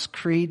Orthodox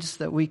creeds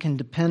that we can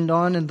depend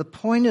on. And the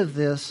point of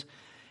this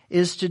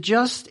is to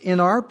just, in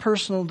our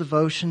personal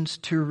devotions,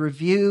 to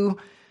review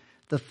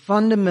the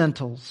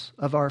fundamentals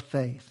of our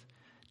faith,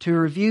 to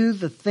review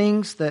the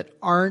things that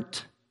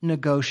aren't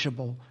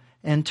negotiable,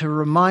 and to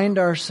remind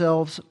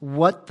ourselves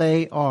what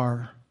they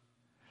are.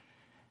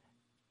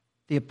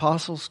 The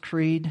Apostles'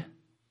 Creed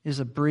is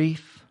a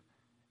brief,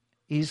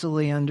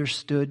 easily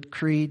understood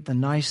creed. The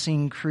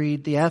Nicene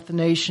Creed, the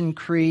Athanasian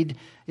Creed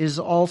is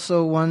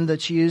also one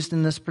that's used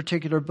in this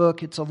particular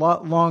book. It's a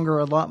lot longer,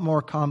 a lot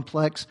more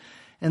complex,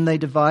 and they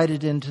divide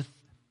it into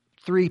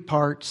 3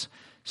 parts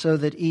so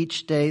that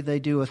each day they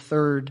do a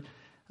third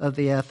of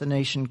the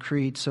Athanasian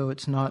Creed, so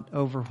it's not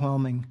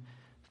overwhelming.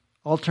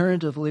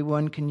 Alternatively,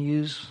 one can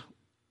use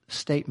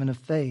statement of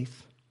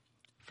faith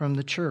from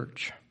the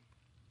church.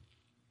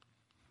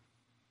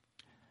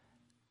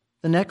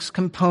 The next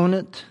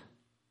component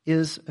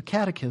is a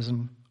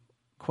catechism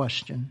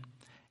question.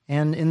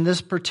 And in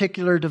this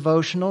particular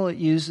devotional, it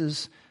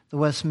uses the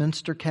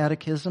Westminster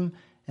Catechism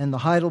and the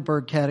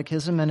Heidelberg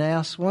Catechism and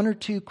asks 1 or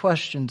 2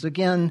 questions.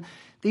 Again,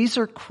 these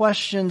are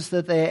questions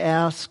that they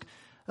ask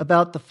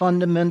about the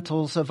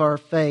fundamentals of our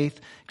faith,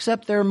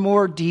 except they're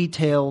more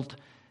detailed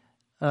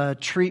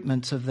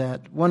treatments of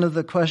that. One of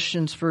the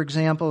questions, for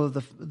example,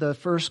 the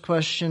first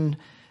question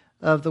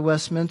of the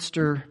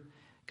Westminster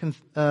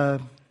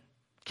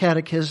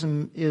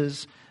Catechism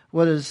is,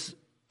 what is,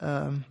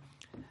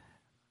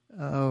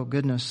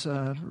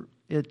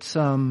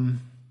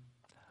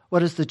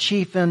 what is the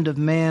chief end of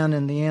man?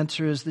 And the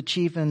answer is, the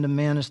chief end of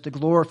man is to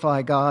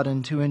glorify God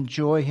and to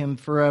enjoy Him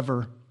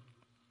forever.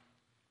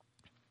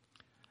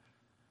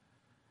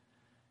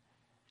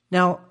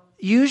 Now,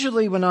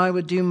 usually when I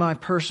would do my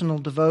personal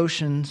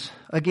devotions,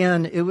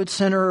 again, it would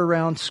center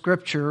around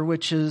Scripture,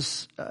 which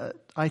is,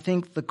 I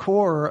think,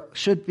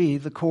 should be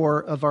the core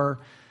of our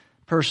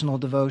personal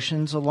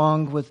devotions,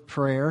 along with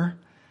prayer.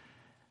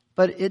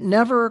 But it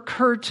never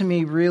occurred to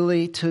me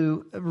really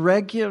to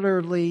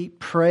regularly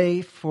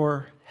pray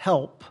for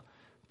help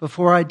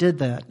before I did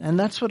that. And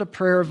that's what a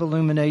prayer of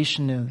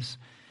illumination is.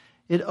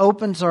 It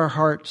opens our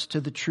hearts to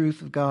the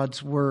truth of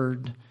God's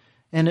Word.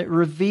 And it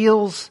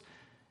reveals,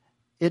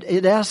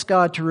 it asks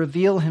God to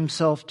reveal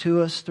Himself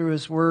to us through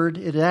His Word.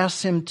 It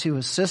asks Him to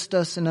assist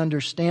us in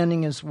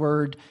understanding His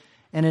Word.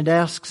 And it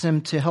asks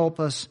Him to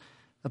help us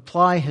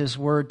apply His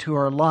Word to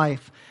our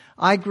life.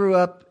 I grew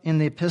up in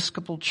the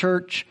Episcopal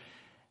Church,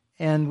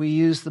 and we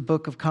use the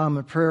Book of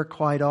Common Prayer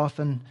quite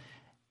often.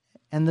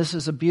 And this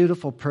is a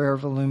beautiful prayer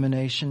of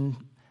illumination,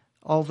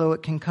 although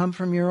it can come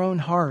from your own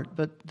heart.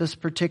 But this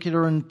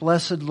particular and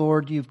blessed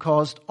Lord, you've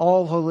caused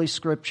all holy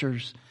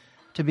scriptures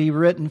to be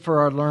written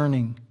for our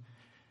learning.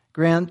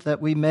 Grant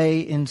that we may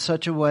in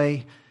such a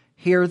way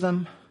hear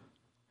them,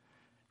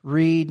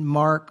 read,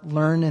 mark,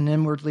 learn, and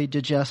inwardly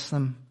digest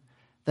them,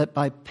 that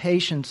by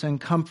patience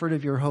and comfort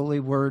of your holy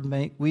word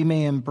we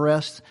may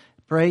embrace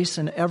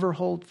and ever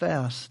hold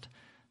fast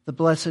the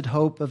blessed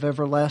hope of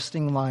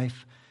everlasting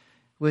life,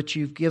 which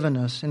you've given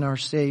us in our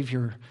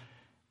Savior,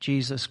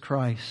 Jesus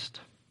Christ.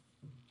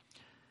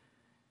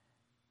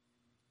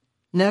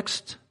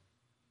 Next,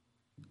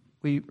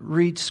 we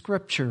read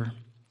Scripture.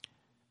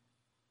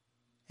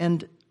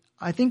 And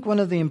I think one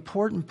of the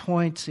important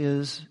points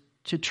is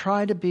to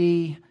try to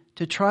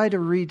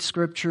read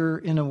Scripture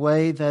in a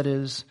way that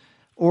is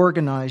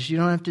organized. You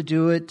don't have to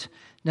do it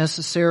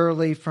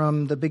necessarily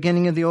from the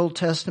beginning of the Old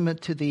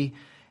Testament to the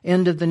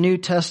end of the New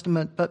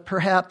Testament, but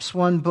perhaps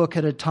one book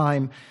at a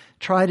time.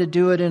 Try to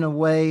do it in a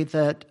way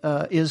that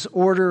is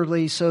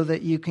orderly so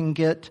that you can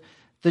get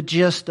the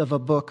gist of a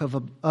book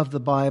of the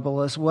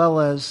Bible, as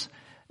well as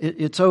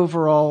its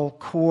overall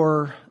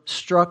core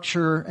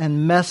structure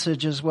and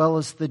message, as well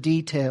as the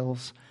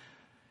details.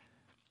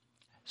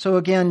 So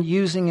again,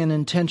 using an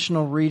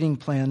intentional reading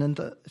plan. And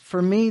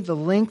for me, the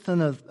length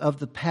of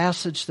the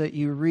passage that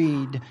you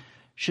read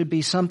should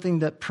be something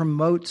that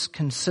promotes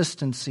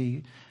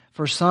consistency.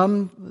 For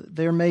some,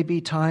 there may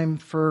be time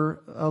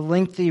for a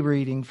lengthy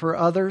reading. For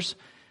others,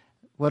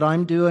 what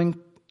I'm doing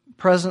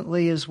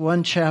presently is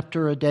 1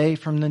 chapter a day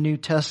from the New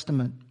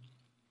Testament.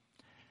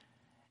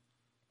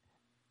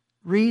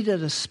 Read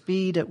at a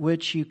speed at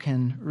which you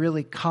can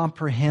really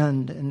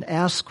comprehend and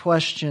ask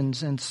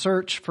questions and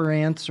search for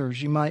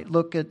answers. You might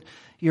look at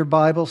your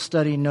Bible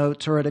study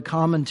notes or at a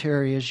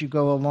commentary as you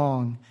go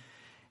along.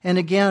 And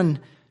again,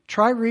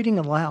 try reading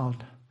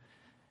aloud.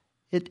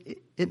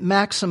 It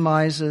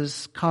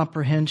maximizes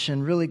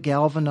comprehension, really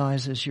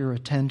galvanizes your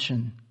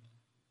attention.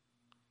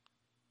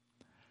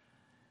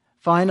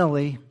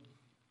 Finally,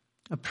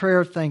 a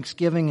prayer of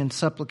thanksgiving and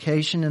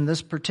supplication. In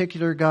this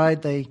particular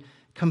guide, they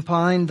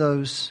combine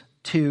those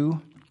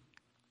two.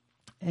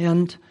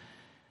 And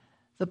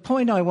the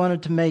point I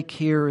wanted to make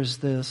here is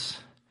this.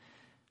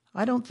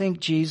 I don't think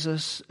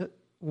Jesus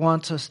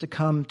wants us to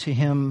come to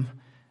Him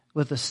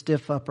with a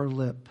stiff upper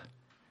lip.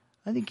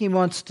 I think He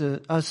wants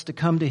us to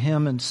come to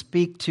Him and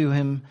speak to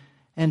Him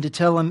and to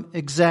tell Him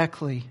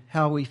exactly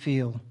how we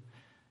feel.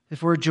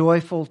 If we're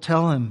joyful,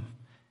 tell Him.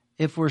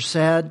 If we're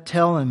sad,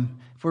 tell Him.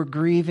 If we're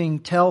grieving,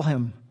 tell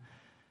Him.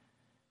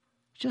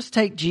 Just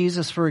take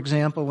Jesus, for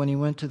example, when He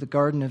went to the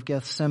Garden of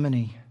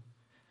Gethsemane.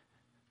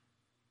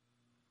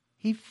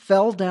 He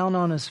fell down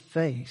on His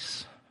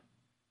face.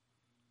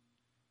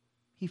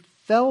 He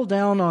fell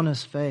down on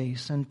His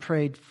face and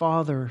prayed,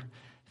 Father,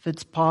 if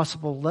it's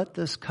possible, let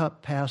this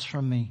cup pass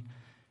from me.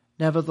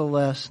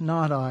 Nevertheless,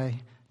 not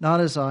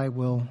as I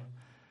will,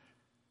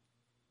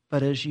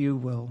 but as you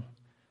will.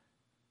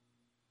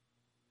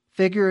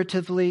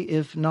 Figuratively,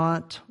 if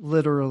not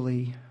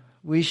literally,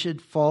 we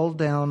should fall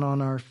down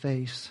on our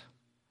face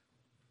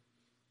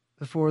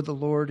before the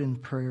Lord in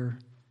prayer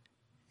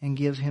and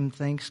give Him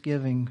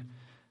thanksgiving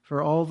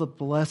for all the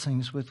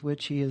blessings with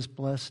which He has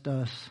blessed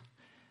us.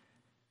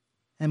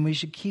 And we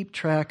should keep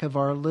track of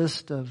our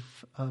list of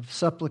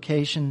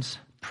supplications,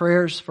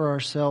 prayers for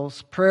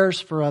ourselves, prayers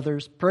for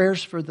others,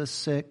 prayers for the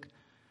sick,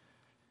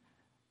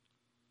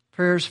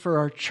 prayers for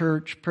our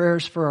church,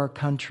 prayers for our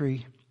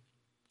country,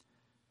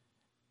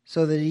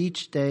 so that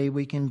each day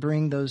we can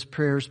bring those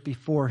prayers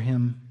before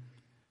Him.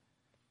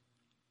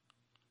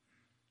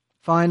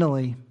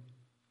 Finally,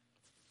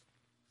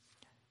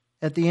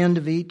 at the end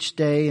of each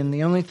day, and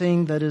the only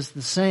thing that is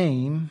the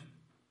same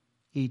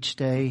each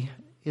day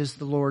is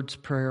the Lord's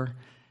Prayer.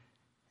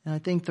 And I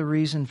think the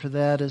reason for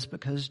that is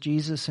because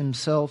Jesus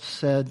Himself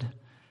said,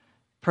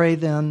 pray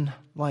then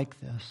like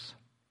this.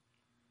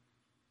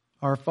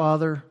 Our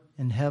Father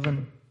in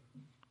heaven,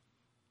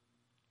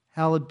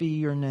 hallowed be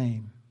your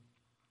name.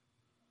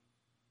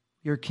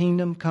 Your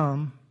kingdom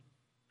come,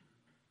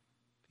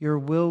 your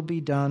will be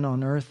done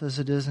on earth as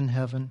it is in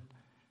heaven.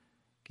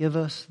 Give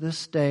us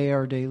this day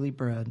our daily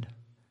bread,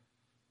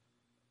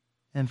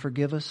 and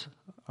forgive us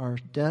our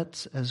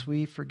debts as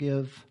we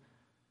forgive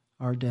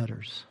our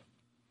debtors.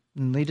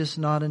 And lead us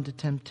not into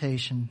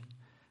temptation,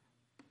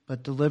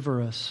 but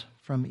deliver us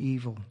from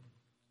evil.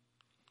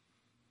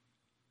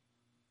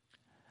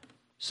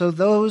 So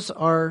those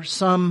are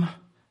some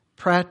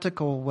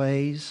practical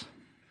ways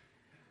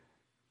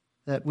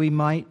that we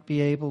might be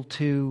able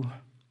to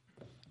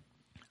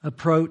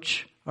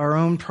approach our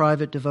own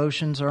private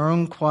devotions, our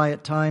own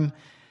quiet time.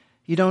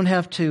 You don't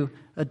have to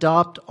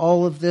adopt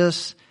all of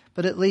this,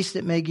 but at least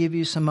it may give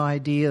you some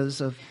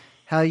ideas of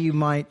how you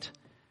might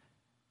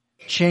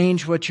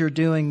change what you're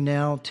doing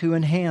now to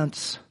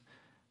enhance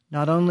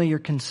not only your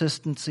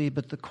consistency,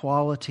 but the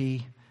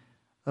quality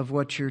of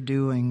what you're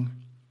doing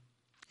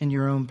in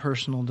your own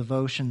personal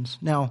devotions.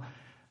 Now,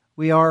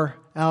 we are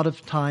out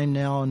of time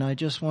now, and I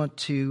just want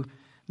to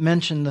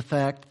mention the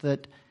fact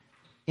that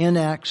in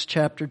Acts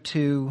chapter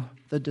 2,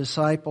 the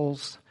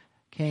disciples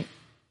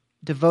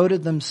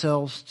devoted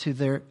themselves to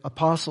their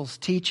apostles'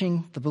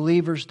 teaching. The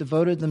believers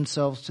devoted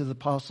themselves to the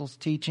apostles'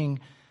 teaching.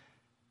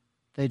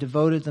 They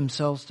devoted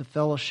themselves to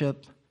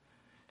fellowship,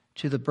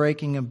 to the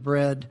breaking of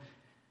bread,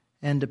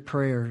 and to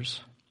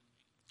prayers.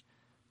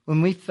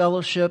 When we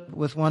fellowship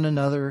with one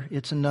another,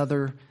 it's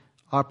another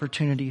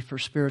opportunity for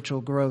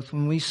spiritual growth.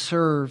 When we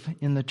serve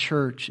in the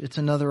church, it's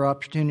another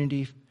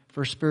opportunity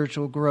for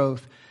spiritual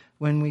growth.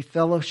 When we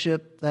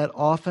fellowship, that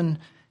often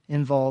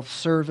involves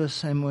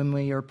service, and when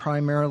we are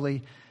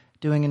primarily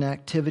doing an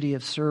activity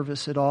of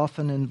service, it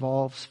often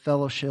involves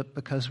fellowship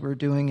because we're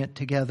doing it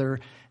together.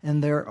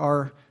 And there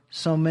are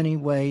so many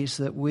ways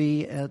that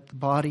we at the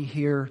body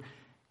here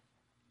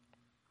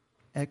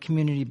at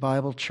Community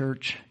Bible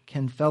Church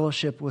can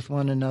fellowship with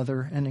one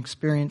another and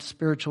experience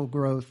spiritual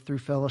growth through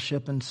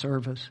fellowship and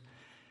service.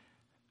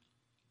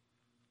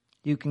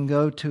 You can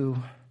go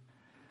to,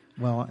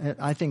 well,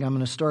 I think I'm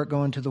going to start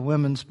going to the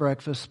women's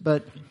breakfast,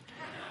 but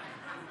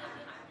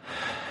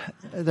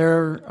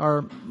there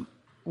are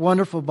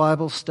wonderful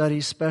Bible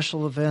studies,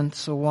 special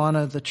events,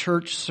 Awana, the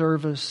church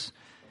service,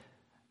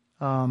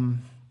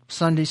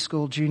 Sunday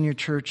school, junior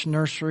church,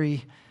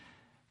 nursery,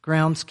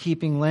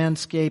 groundskeeping,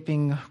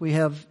 landscaping. We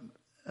have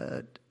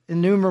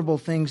innumerable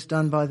things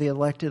done by the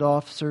elected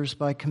officers,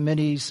 by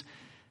committees,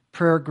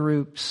 prayer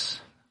groups,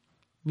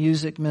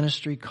 music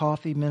ministry,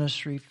 coffee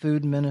ministry,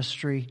 food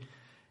ministry.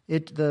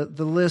 The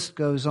list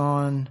goes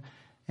on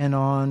and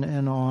on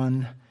and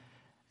on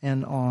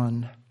and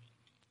on.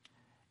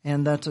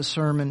 And that's a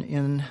sermon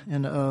in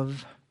and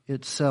of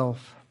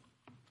itself.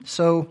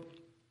 So,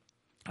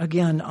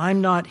 again,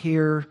 I'm not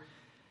here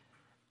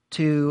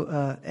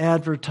to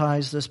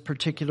advertise this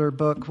particular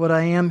book.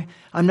 I'm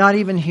not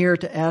even here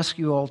to ask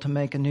you all to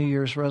make a New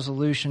Year's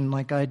resolution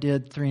like I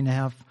did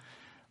 3.5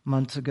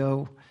 months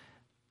ago.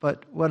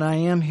 But what I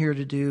am here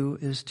to do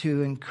is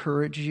to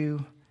encourage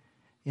you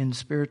in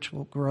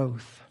spiritual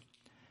growth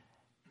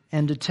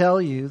and to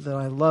tell you that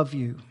I love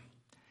you.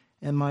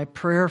 And my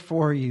prayer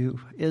for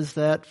you is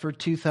that for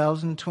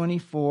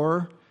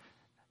 2024,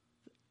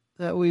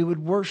 that we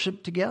would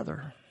worship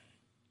together.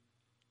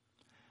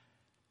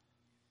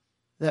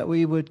 That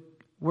we would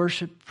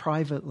worship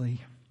privately.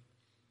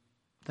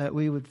 That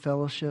we would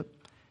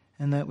fellowship,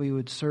 and that we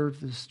would serve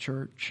this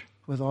church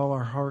with all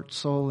our heart,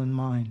 soul, and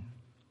mind.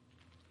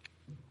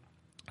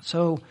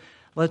 So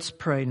let's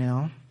pray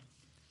now.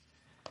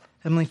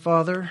 Heavenly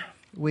Father,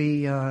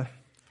 we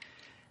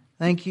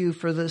thank you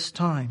for this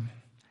time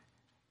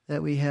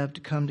that we have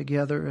to come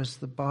together as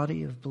the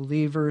body of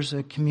believers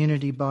at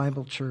Community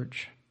Bible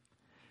Church,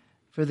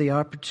 for the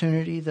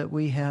opportunity that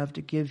we have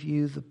to give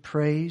you the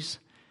praise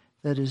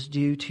that is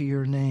due to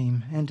your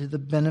name and to the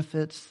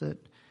benefits that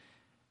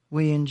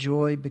we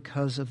enjoy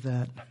because of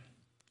that.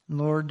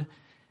 Lord,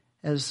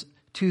 as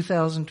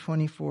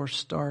 2024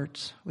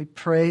 starts, we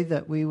pray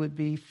that we would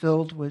be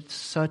filled with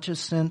such a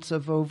sense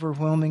of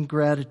overwhelming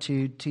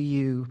gratitude to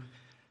you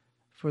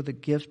for the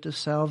gift of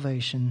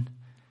salvation,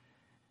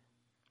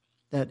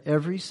 that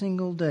every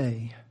single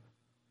day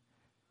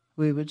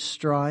we would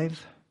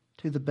strive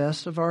to the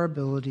best of our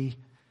ability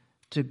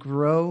to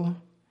grow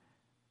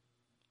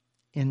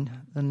in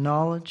the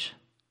knowledge,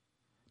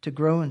 to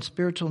grow in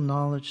spiritual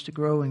knowledge, to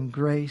grow in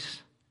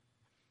grace,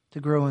 to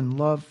grow in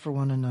love for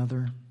one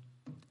another,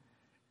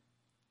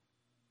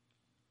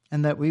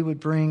 and that we would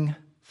bring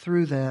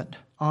through that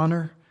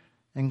honor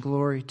and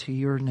glory to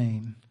your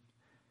name.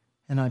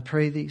 And I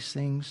pray these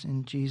things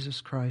in Jesus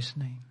Christ's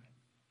name.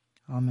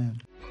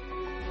 Amen.